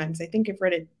number of times. I think I've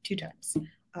read it 2 times,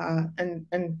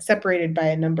 and separated by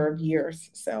a number of years.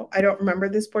 So I don't remember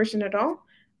this portion at all.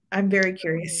 I'm very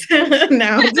curious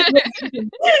now to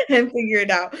and figure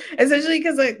it out. Especially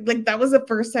because like that was the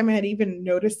first time I had even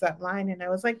noticed that line, and I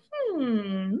was like,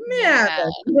 yeah.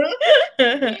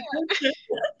 Yeah.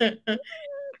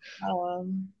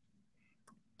 um,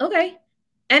 Okay.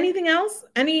 Anything else?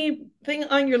 Anything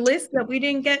on your list that we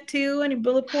didn't get to? Any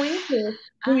bullet points? Or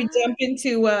do we uh, jump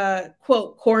into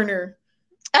quote corner?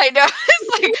 I know.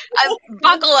 It's like,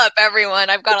 buckle up, everyone.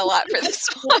 I've got a lot for this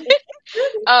one.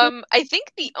 I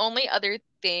think the only other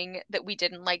thing that we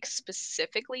didn't like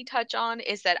specifically touch on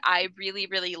is that I really,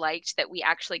 really liked that we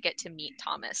actually get to meet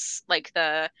Thomas, like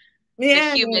the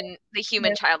Yeah. human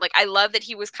Yeah. child. Like, I love that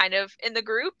he was kind of in the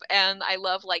group, and I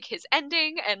love like his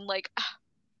ending, and like,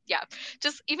 yeah,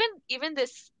 just even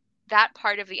that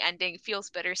part of the ending feels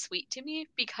bittersweet to me,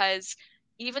 because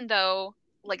even though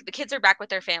like the kids are back with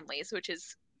their families, which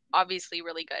is obviously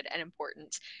really good and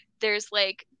important, there's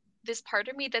like this part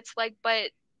of me that's like,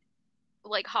 but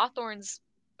like Hawthorne's,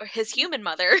 or his human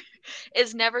mother,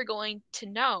 is never going to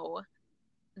know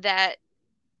that.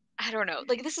 I don't know.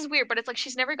 Like, this is weird, but it's like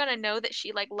she's never gonna know that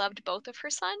she like loved both of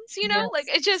her sons, Like,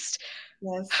 Yes. it just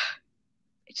Yes.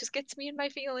 gets me in my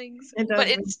feelings. It But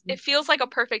does. it feels like a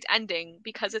perfect ending,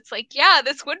 because it's like, yeah,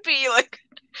 this would be like,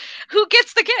 who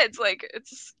gets the kids? Like,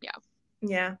 it's, yeah.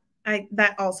 Yeah. I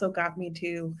that also got me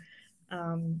to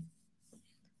um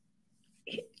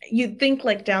you'd think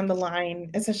like down the line,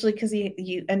 especially because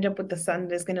you end up with the son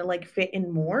that's gonna like fit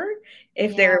in more.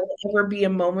 If Yeah. there will ever be a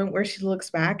moment where she looks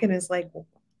back and is like,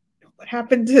 what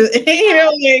happened to Yeah.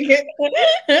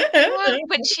 like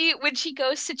When she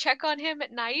goes to check on him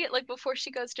at night, like before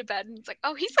she goes to bed, and it's like,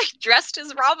 oh, he's like dressed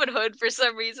as Robin Hood for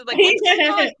some reason. Like, what's going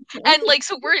on? And like,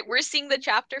 so we're seeing the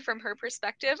chapter from her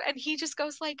perspective, and he just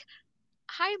goes like,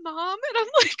 "Hi, mom," and I'm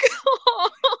like, oh,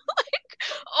 like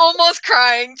almost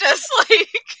crying, just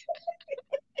like,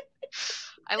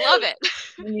 I love it.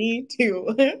 Me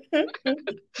too.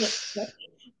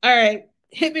 All right.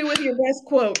 Hit me with your best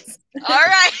quotes. All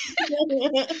right.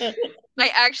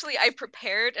 I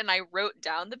prepared and I wrote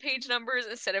down the page numbers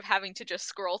instead of having to just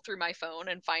scroll through my phone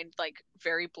and find like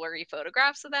very blurry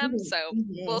photographs of them. So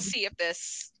we'll see if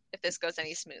this goes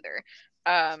any smoother.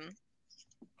 Um,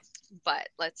 but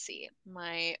let's see.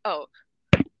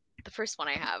 The first one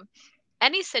I have.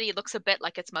 Any city looks a bit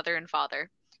like its mother and father.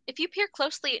 If you peer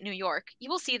closely at New York, you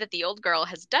will see that the old girl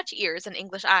has Dutch ears and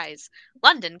English eyes.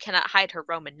 London cannot hide her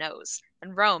Roman nose,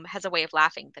 and Rome has a way of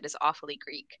laughing that is awfully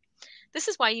Greek. This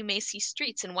is why you may see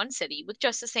streets in one city with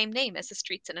just the same name as the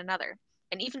streets in another,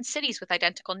 and even cities with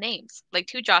identical names, like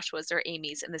two Joshuas or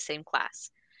Amys in the same class.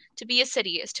 To be a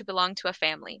city is to belong to a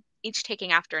family, each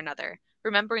taking after another,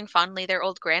 remembering fondly their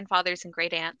old grandfathers and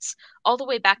great aunts, all the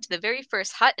way back to the very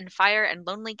first hut and fire and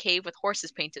lonely cave with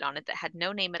horses painted on it that had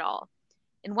no name at all.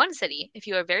 In one city, if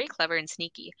you are very clever and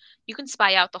sneaky, you can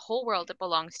spy out the whole world it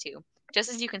belongs to, just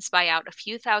as you can spy out a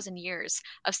few thousand years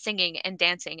of singing and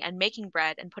dancing and making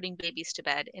bread and putting babies to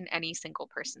bed in any single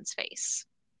person's face.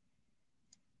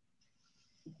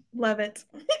 Love it.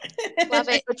 Love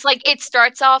it. It's like it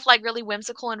starts off like really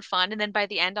whimsical and fun, and then by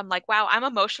the end, I'm like, wow, I'm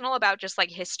emotional about just like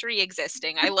history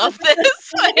existing. I love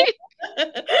this.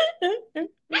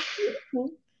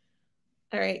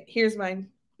 All right, here's mine.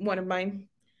 One of mine.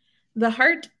 The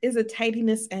heart is a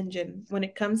tidiness engine when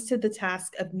it comes to the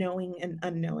task of knowing and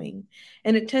unknowing,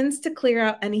 and it tends to clear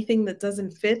out anything that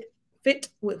doesn't fit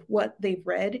with what they've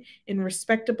read in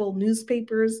respectable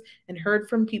newspapers and heard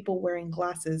from people wearing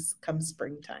glasses come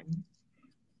springtime.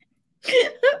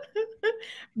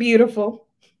 Beautiful.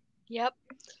 Yep.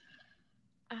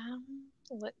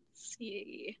 Let's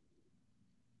see.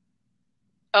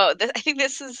 Oh, I think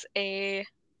this is a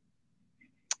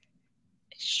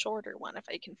shorter one if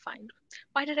I can find.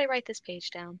 Why did I write this page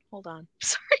down? Hold on.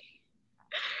 Sorry.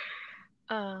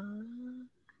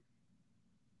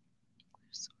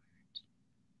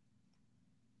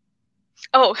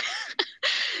 Oh,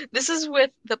 this is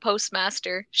with the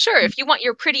postmaster. Sure, if you want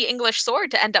your pretty English sword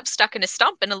to end up stuck in a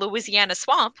stump in a Louisiana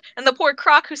swamp, and the poor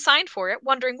crock who signed for it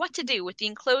wondering what to do with the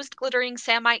enclosed glittering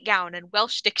Samite gown and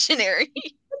Welsh dictionary.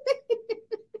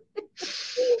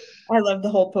 I love the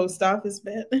whole post office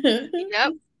bit.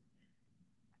 Yep.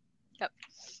 Yep.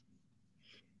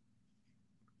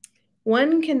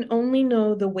 One can only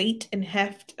know the weight and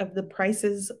heft of the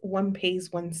prices one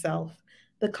pays oneself.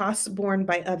 The costs borne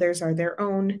by others are their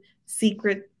own,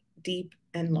 secret, deep,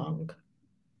 and long.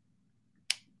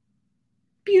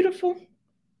 Beautiful.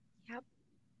 Yep.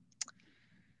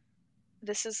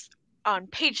 This is on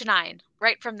page 9,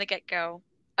 right from the get-go.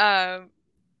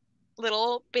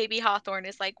 Little baby Hawthorne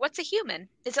is like, "What's a human?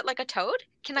 Is it like a toad?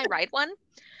 Can I ride one?"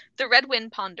 The Red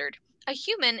Wind pondered. "A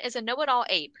human is a know-it-all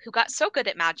ape who got so good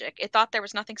at magic it thought there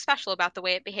was nothing special about the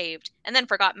way it behaved, and then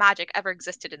forgot magic ever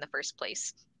existed in the first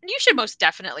place. And you should most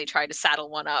definitely try to saddle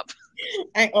one up."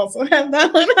 I also have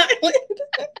that one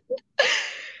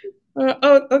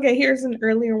highlighted. Okay, here's an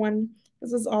earlier one.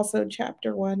 This is also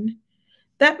chapter 1.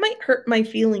 That might hurt my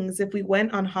feelings if we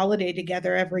went on holiday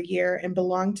together every year and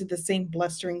belonged to the same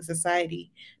blustering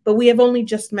society, but we have only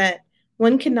just met.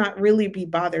 One cannot really be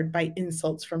bothered by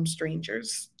insults from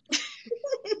strangers.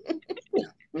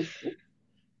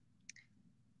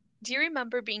 Do you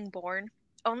remember being born?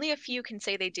 Only a few can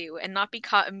say they do and not be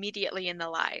caught immediately in the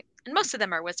lie, and most of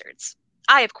them are wizards.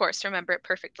 I, of course, remember it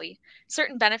perfectly.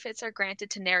 Certain benefits are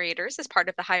granted to narrators as part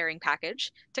of the hiring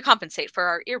package to compensate for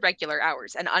our irregular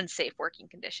hours and unsafe working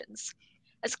conditions.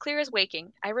 As clear as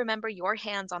waking, I remember your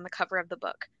hands on the cover of the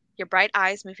book, your bright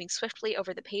eyes moving swiftly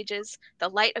over the pages, the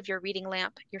light of your reading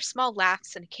lamp, your small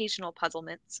laughs and occasional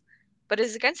puzzlements. But it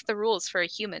is against the rules for a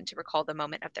human to recall the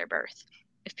moment of their birth.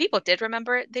 If people did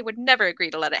remember it, they would never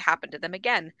agree to let it happen to them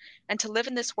again. And to live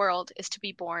in this world is to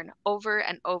be born over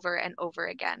and over and over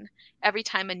again, every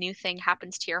time a new thing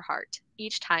happens to your heart,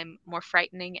 each time more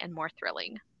frightening and more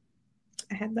thrilling.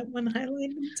 I had that one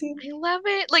highlighted too. I love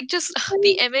it. Like just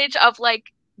the image of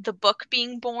like the book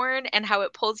being born and how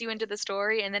it pulls you into the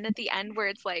story. And then at the end where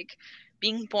it's like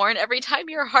being born every time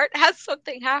your heart has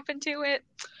something happen to it.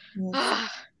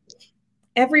 Yes.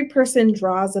 Every person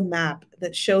draws a map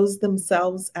that shows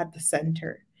themselves at the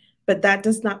center, but that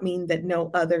does not mean that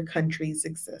no other countries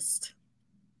exist.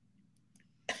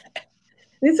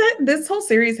 This whole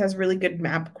series has really good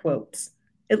map quotes.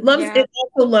 It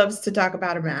also loves to talk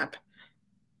about a map.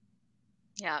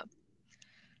 Yeah.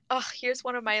 Oh, here's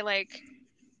one of my like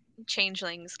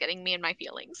changelings getting me in my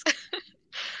feelings.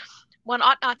 One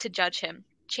ought not to judge him.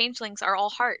 Changelings are all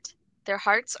heart. Their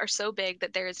hearts are so big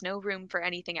that there is no room for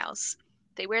anything else.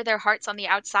 They wear their hearts on the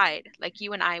outside, like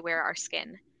you and I wear our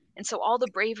skin. And so all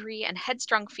the bravery and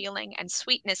headstrong feeling and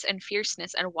sweetness and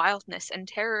fierceness and wildness and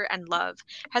terror and love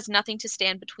has nothing to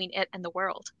stand between it and the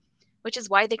world, which is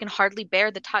why they can hardly bear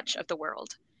the touch of the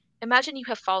world. Imagine you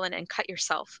have fallen and cut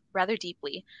yourself, rather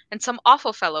deeply, and some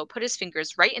awful fellow put his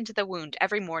fingers right into the wound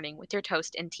every morning with your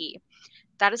toast and tea.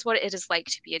 That is what it is like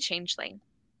to be a changeling.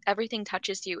 Everything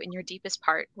touches you in your deepest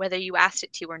part, whether you asked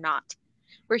it to or not.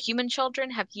 Where human children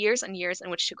have years and years in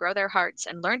which to grow their hearts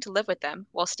and learn to live with them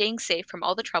while staying safe from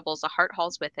all the troubles a heart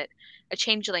hauls with it, a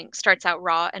changeling starts out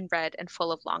raw and red and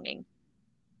full of longing.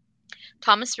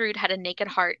 Thomas Rood had a naked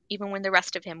heart even when the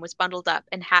rest of him was bundled up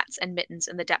in hats and mittens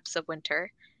in the depths of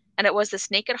winter. And it was this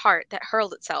naked heart that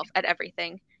hurled itself at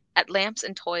everything, at lamps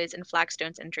and toys and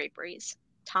flagstones and draperies.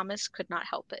 Thomas could not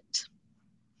help it.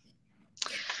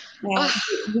 Yeah,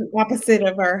 the opposite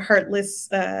of our heartless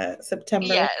September.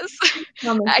 Yes.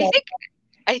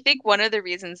 I think one of the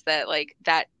reasons that like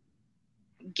that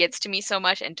gets to me so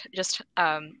much, and just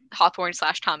Hawthorne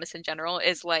 / Thomas in general,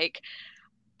 is like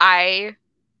I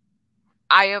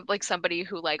I am like somebody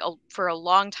who like for a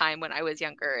long time when I was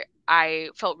younger, I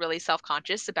felt really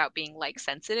self-conscious about being like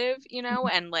sensitive,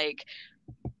 and like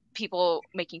people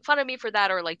making fun of me for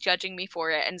that or like judging me for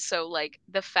it. And so like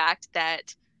the fact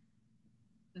that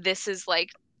this is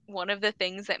like one of the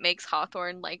things that makes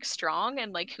Hawthorne like strong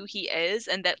and like who he is,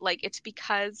 and that like it's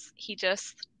because he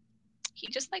just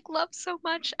like loves so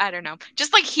much. I don't know.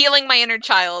 Just like healing my inner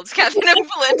child, Catherine and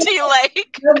Valenti,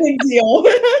 like No big deal.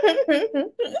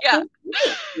 yeah.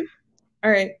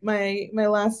 All right, my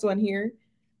last one here.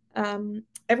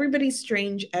 Everybody's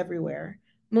strange everywhere.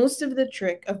 Most of the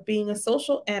trick of being a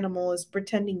social animal is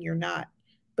pretending you're not.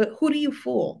 But who do you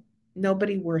fool?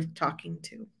 Nobody worth talking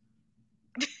to.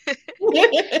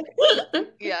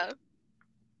 Yeah.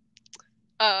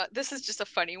 This is just a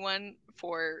funny one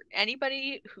for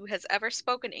anybody who has ever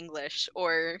spoken English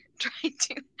or tried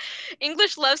to.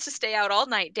 English loves to stay out all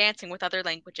night dancing with other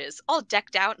languages, all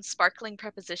decked out in sparkling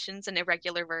prepositions and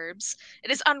irregular verbs.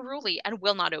 It is unruly and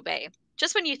will not obey.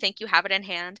 Just when you think you have it in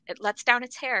hand, it lets down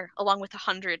its hair, along with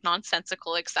 100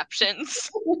 nonsensical exceptions.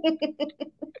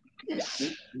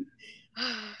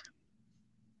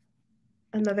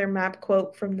 Another map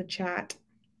quote from the chat.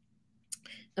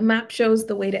 A map shows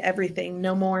the way to everything,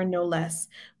 no more, no less,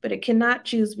 but it cannot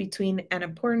choose between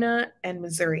Annapurna and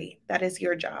Missouri. That is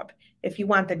your job, if you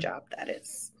want the job, that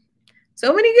is.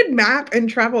 So many good map and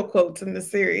travel quotes in the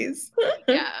series.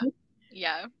 Yeah.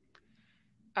 Yeah.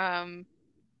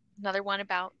 Another one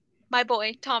about my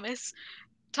boy, Thomas.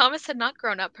 Thomas had not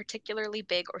grown up particularly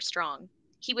big or strong.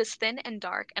 He was thin and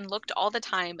dark and looked all the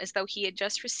time as though he had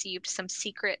just received some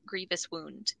secret, grievous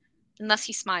wound. And thus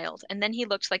he smiled, and then he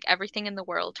looked like everything in the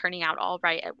world turning out all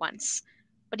right at once.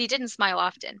 But he didn't smile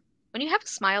often. When you have a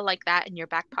smile like that in your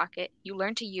back pocket, you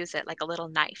learn to use it like a little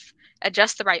knife, at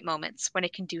just the right moments when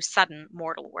it can do sudden,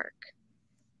 mortal work.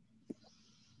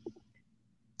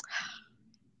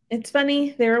 It's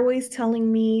funny, they're always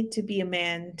telling me to be a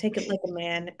man, take it like a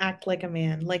man, act like a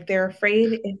man. Like they're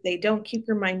afraid if they don't keep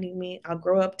reminding me, I'll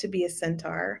grow up to be a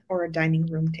centaur or a dining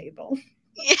room table.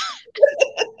 Yeah.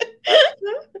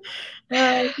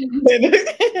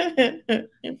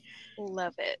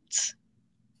 Love it.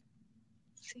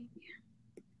 See.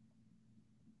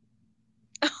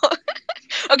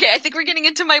 Okay, I think we're getting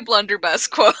into my blunderbuss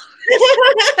quote.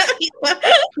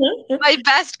 My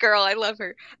best girl, I love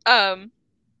her.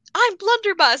 I'm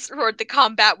Blunderbuss, roared the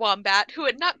combat wombat, who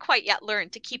had not quite yet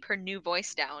learned to keep her new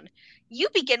voice down. You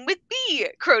begin with B,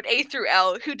 crowed A through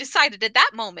L, who decided at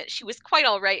that moment she was quite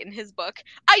all right in his book.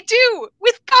 I do,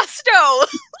 with gusto!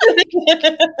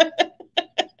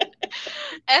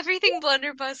 Everything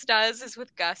Blunderbuss does is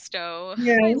with gusto.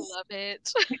 Yes. I love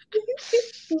it.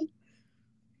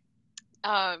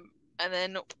 And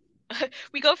then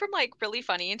we go from like really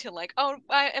funny into like, oh,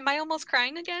 am I almost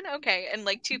crying again? Okay, and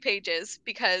like 2 pages,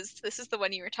 because this is the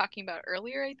one you were talking about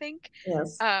earlier, I think.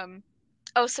 Yes.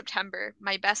 Oh, September,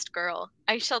 my best girl,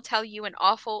 I shall tell you an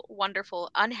awful,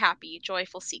 wonderful, unhappy,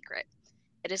 joyful secret.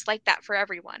 It is like that for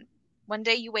everyone. One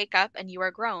day you wake up and you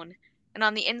are grown, and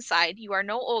on the inside you are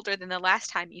no older than the last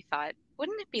time you thought,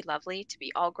 wouldn't it be lovely to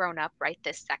be all grown up right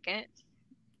this second?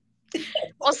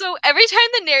 Also, every time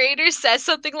the narrator says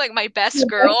something like my best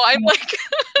girl, I'm like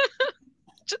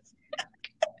just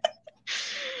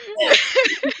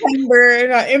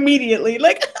September, immediately.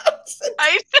 Like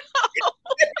I know.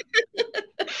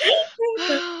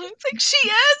 It's like she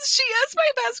is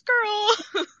my best girl.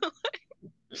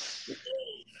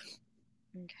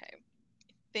 Okay.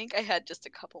 I think I had just a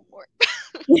couple more.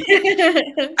 Is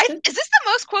this the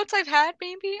most quotes I've had,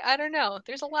 maybe? I don't know.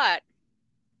 There's a lot.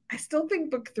 I still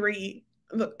think book 3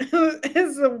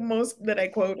 is the most that I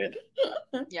quoted.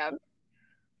 Yeah.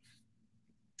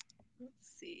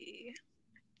 Let's see.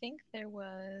 I think there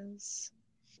was.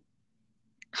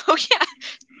 Oh yeah,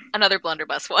 another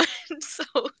blunderbuss one.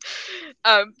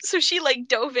 So she like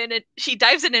she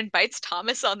dives in and bites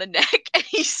Thomas on the neck, and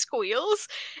he squeals.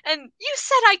 And you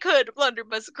said I could,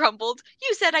 Blunderbuss grumbled.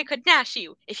 You said I could nash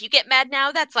you. If you get mad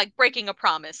now, that's like breaking a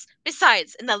promise.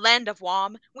 Besides, in the land of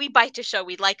Wom, we bite to show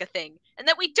we like a thing, and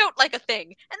that we don't like a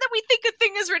thing, and that we think a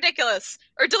thing is ridiculous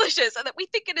or delicious, and that we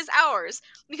think it is ours.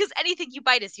 Because anything you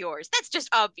bite is yours. That's just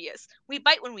obvious. We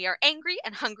bite when we are angry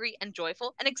and hungry and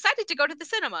joyful and excited to go to the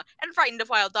cinema and frightened of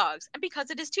wild dogs, and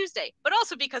because it is Tuesday, but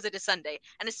also because it is Sunday,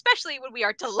 and especially when we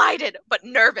are delighted but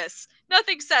nervous.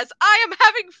 Nothing says, I am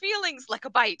having feelings like a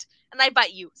bite, and I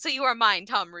bite you, so you are mine,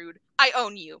 Tom Rude. I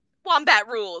own you. Wombat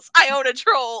rules. I own a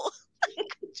troll.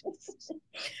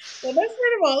 The best part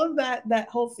of all of that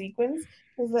whole sequence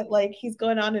was that like he's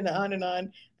going on and on and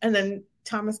on, and then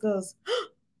Thomas goes, oh,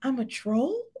 "I'm a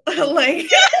troll," like.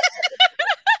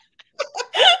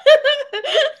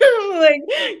 Like,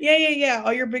 yeah.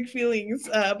 All your big feelings,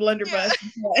 blunderbuss.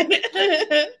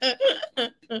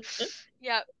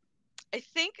 Yeah, I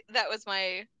think that was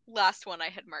my last one I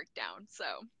had marked down. So,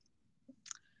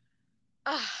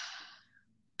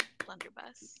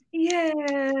 blunderbuss. Yeah,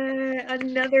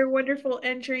 another wonderful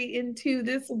entry into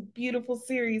this beautiful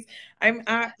series.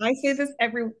 I say this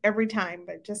every time,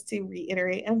 but just to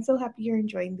reiterate, I'm so happy you're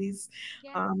enjoying these.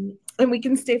 Yeah. And we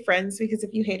can stay friends because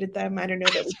if you hated them, I don't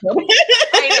know that we could.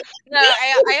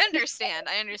 I understand.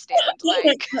 I understand.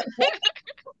 Like,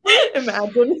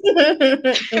 imagine.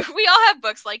 we all have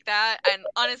books like that, and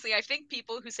honestly, I think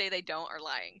people who say they don't are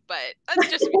lying. But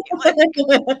that's just me. Like,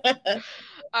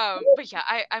 but yeah,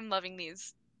 I'm loving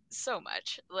these so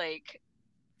much. Like,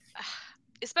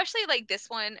 especially like this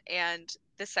one and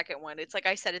the second one. It's like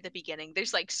I said at the beginning,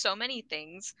 there's like so many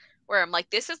things where I'm like,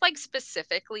 this is like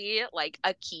specifically like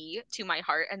a key to my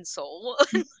heart and soul,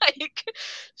 like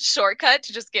shortcut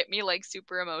to just get me like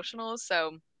super emotional.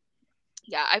 So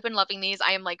yeah, I've been loving these.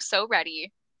 I am like so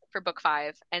ready for book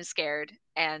 5 and scared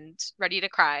and ready to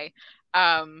cry.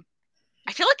 I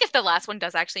feel like if the last one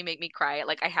does actually make me cry,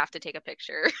 like I have to take a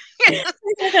picture to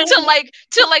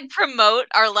promote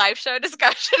our live show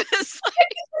discussion. Is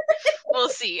like, we'll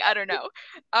see. I don't know.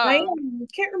 I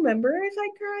can't remember if I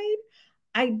cried.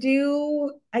 I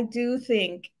do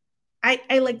think I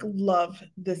like love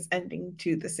this ending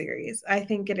to the series. I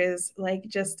think it is like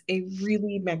just a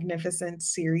really magnificent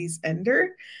series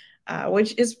ender.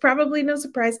 Which is probably no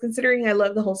surprise considering I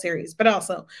love the whole series, but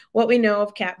also what we know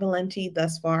of Kat Valenti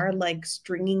thus far, like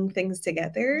stringing things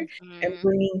together and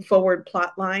bringing forward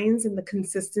plot lines and the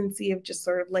consistency of just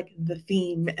sort of like the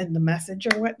theme and the message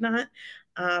or whatnot.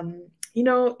 And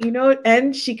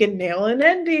she can nail an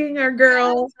ending, our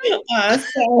girl.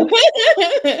 So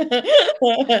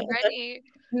ready.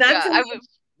 Not to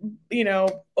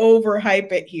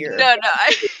overhype it here. No,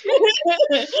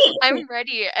 I'm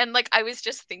ready. And like I was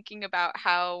just thinking about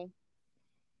how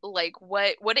like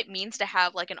what it means to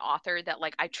have like an author that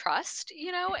like I trust,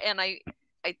 and I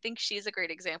think she's a great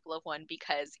example of one,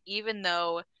 because even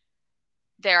though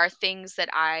there are things that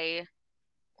I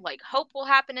like hope will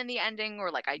happen in the ending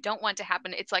or like I don't want to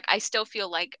happen, it's like I still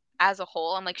feel like as a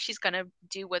whole I'm like she's gonna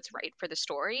do what's right for the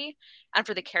story and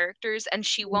for the characters, and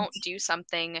she won't do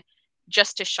something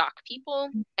just to shock people.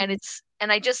 And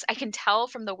I can tell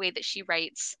from the way that she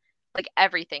writes like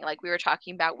everything, like we were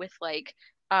talking about with like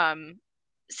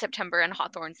September and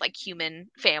Hawthorne's like human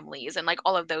families and like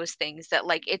all of those things, that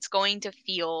like it's going to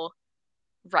feel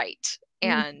right.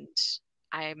 And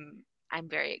I'm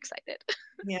very excited.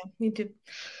 Yeah, me too.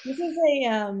 This is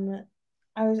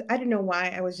I don't know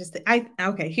why I was just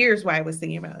okay, here's why I was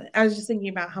thinking about it. I was just thinking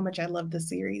about how much I love the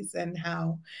series and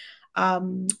how I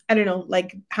don't know,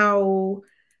 like how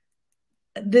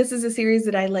this is a series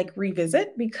that I like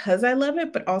revisit because I love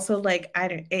it, but also like I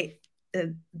don't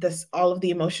this all of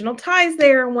the emotional ties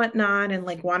there and whatnot, and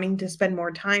like wanting to spend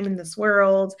more time in this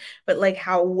world, but like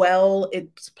how well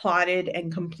it's plotted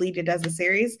and completed as a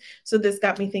series. So this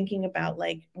got me thinking about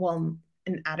like, well,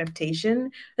 an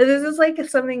adaptation. This is like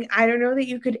something I don't know that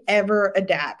you could ever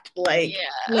adapt, like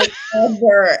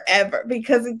ever,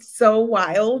 because it's so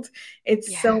wild.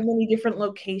 It's so many different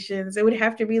locations. It would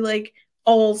have to be like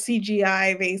all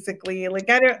CGI basically. Like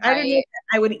I don't know if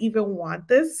I would even want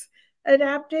this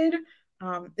adapted.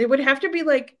 It would have to be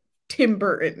like Tim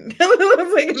Burton. Like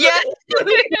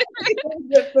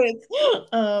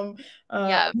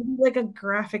a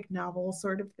graphic novel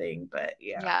sort of thing, but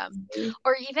yeah.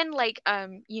 Or even like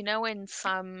in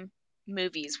some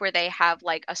movies where they have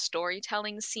like a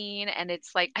storytelling scene, and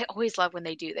it's like I always love when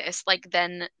they do this. Like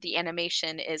then the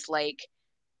animation is like,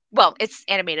 well, it's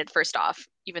animated first off,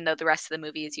 even though the rest of the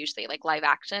movie is usually like live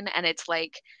action, and it's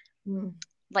like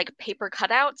paper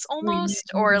cutouts almost,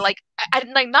 or like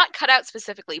not cutouts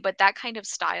specifically, but that kind of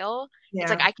style. It's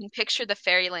like I can picture the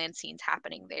fairyland scenes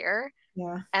happening there,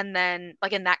 and then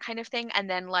like in that kind of thing, and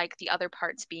then like the other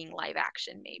parts being live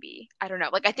action. Maybe, I don't know,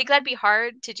 like I think that'd be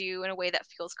hard to do in a way that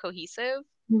feels cohesive,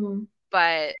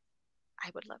 but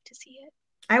I would love to see it.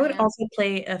 I would also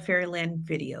play a Fairyland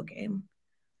video game.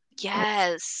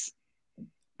 Yes,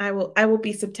 I will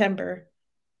be September.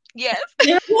 Yes.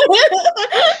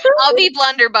 I'll be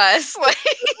Blunderbuss.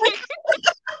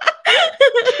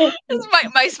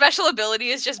 My special ability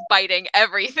is just biting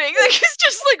everything. Like he's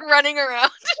just like running around.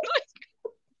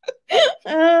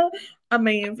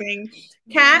 Amazing.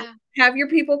 Kat, have your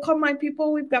people call my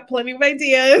people. We've got plenty of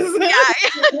ideas. Yeah,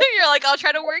 you're like, I'll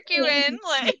try to work you in.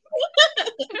 Like,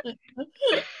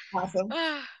 Awesome.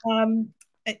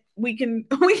 We can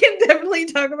definitely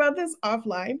talk about this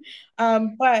offline.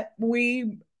 But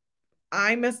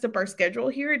I messed up our schedule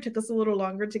here. It took us a little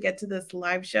longer to get to this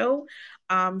live show.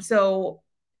 So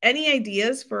any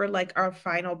ideas for like our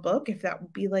final book, if that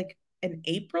would be like an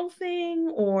April thing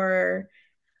or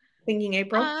thinking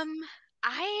April?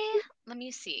 let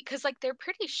me see, because like they're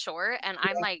pretty short, and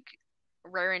I'm Yeah. like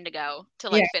raring to go to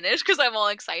Yeah. like finish because I'm all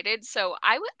excited. So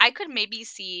I could maybe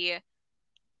see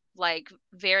like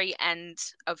very end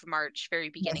of March, very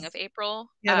beginning of Yes. April.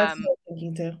 Yeah, that's what I'm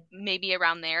thinking too. Maybe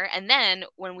around there. And then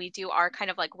when we do our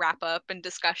kind of like wrap up and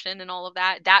discussion and all of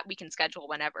that, that we can schedule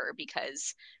whenever,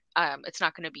 because it's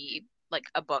not going to be like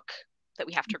a book that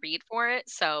we have to read for it.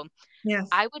 So Yes.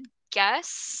 I would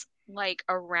guess like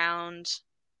around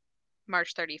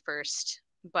March 31st,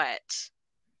 but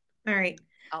All right.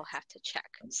 I'll have to check.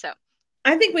 So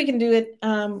I think we can do it.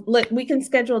 We can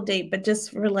schedule a date, but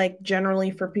just for like generally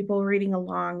for people reading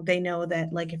along, they know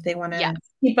that like if they want yeah. to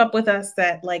keep up with us,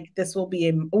 that like this will be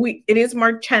it is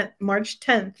March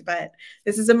 10th, but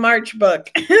this is a March book.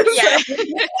 Yeah. So,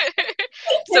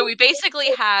 So we basically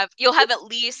you'll have at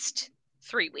least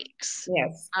 3 weeks.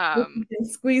 yes, you can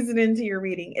squeeze it into your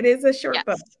reading. It is a short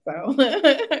book,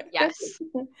 Yes. so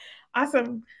Yes.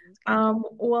 awesome.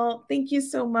 Well, thank you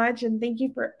so much, and thank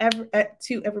you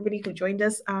to everybody who joined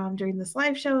us during this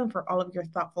live show, and for all of your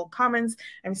thoughtful comments.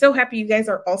 I'm so happy you guys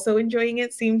are also enjoying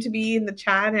it. Seem to be in the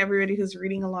chat, and everybody who's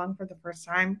reading along for the first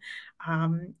time.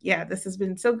 Yeah, this has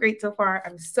been so great so far.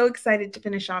 I'm so excited to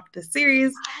finish off the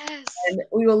series. Yes. And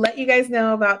we will let you guys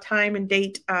know about time and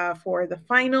date for the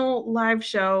final live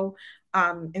show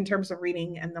in terms of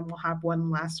reading, and then we'll have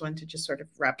one last one to just sort of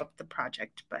wrap up the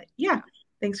project. But yeah,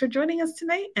 thanks for joining us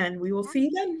tonight, and we will see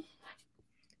you then.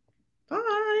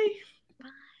 Bye.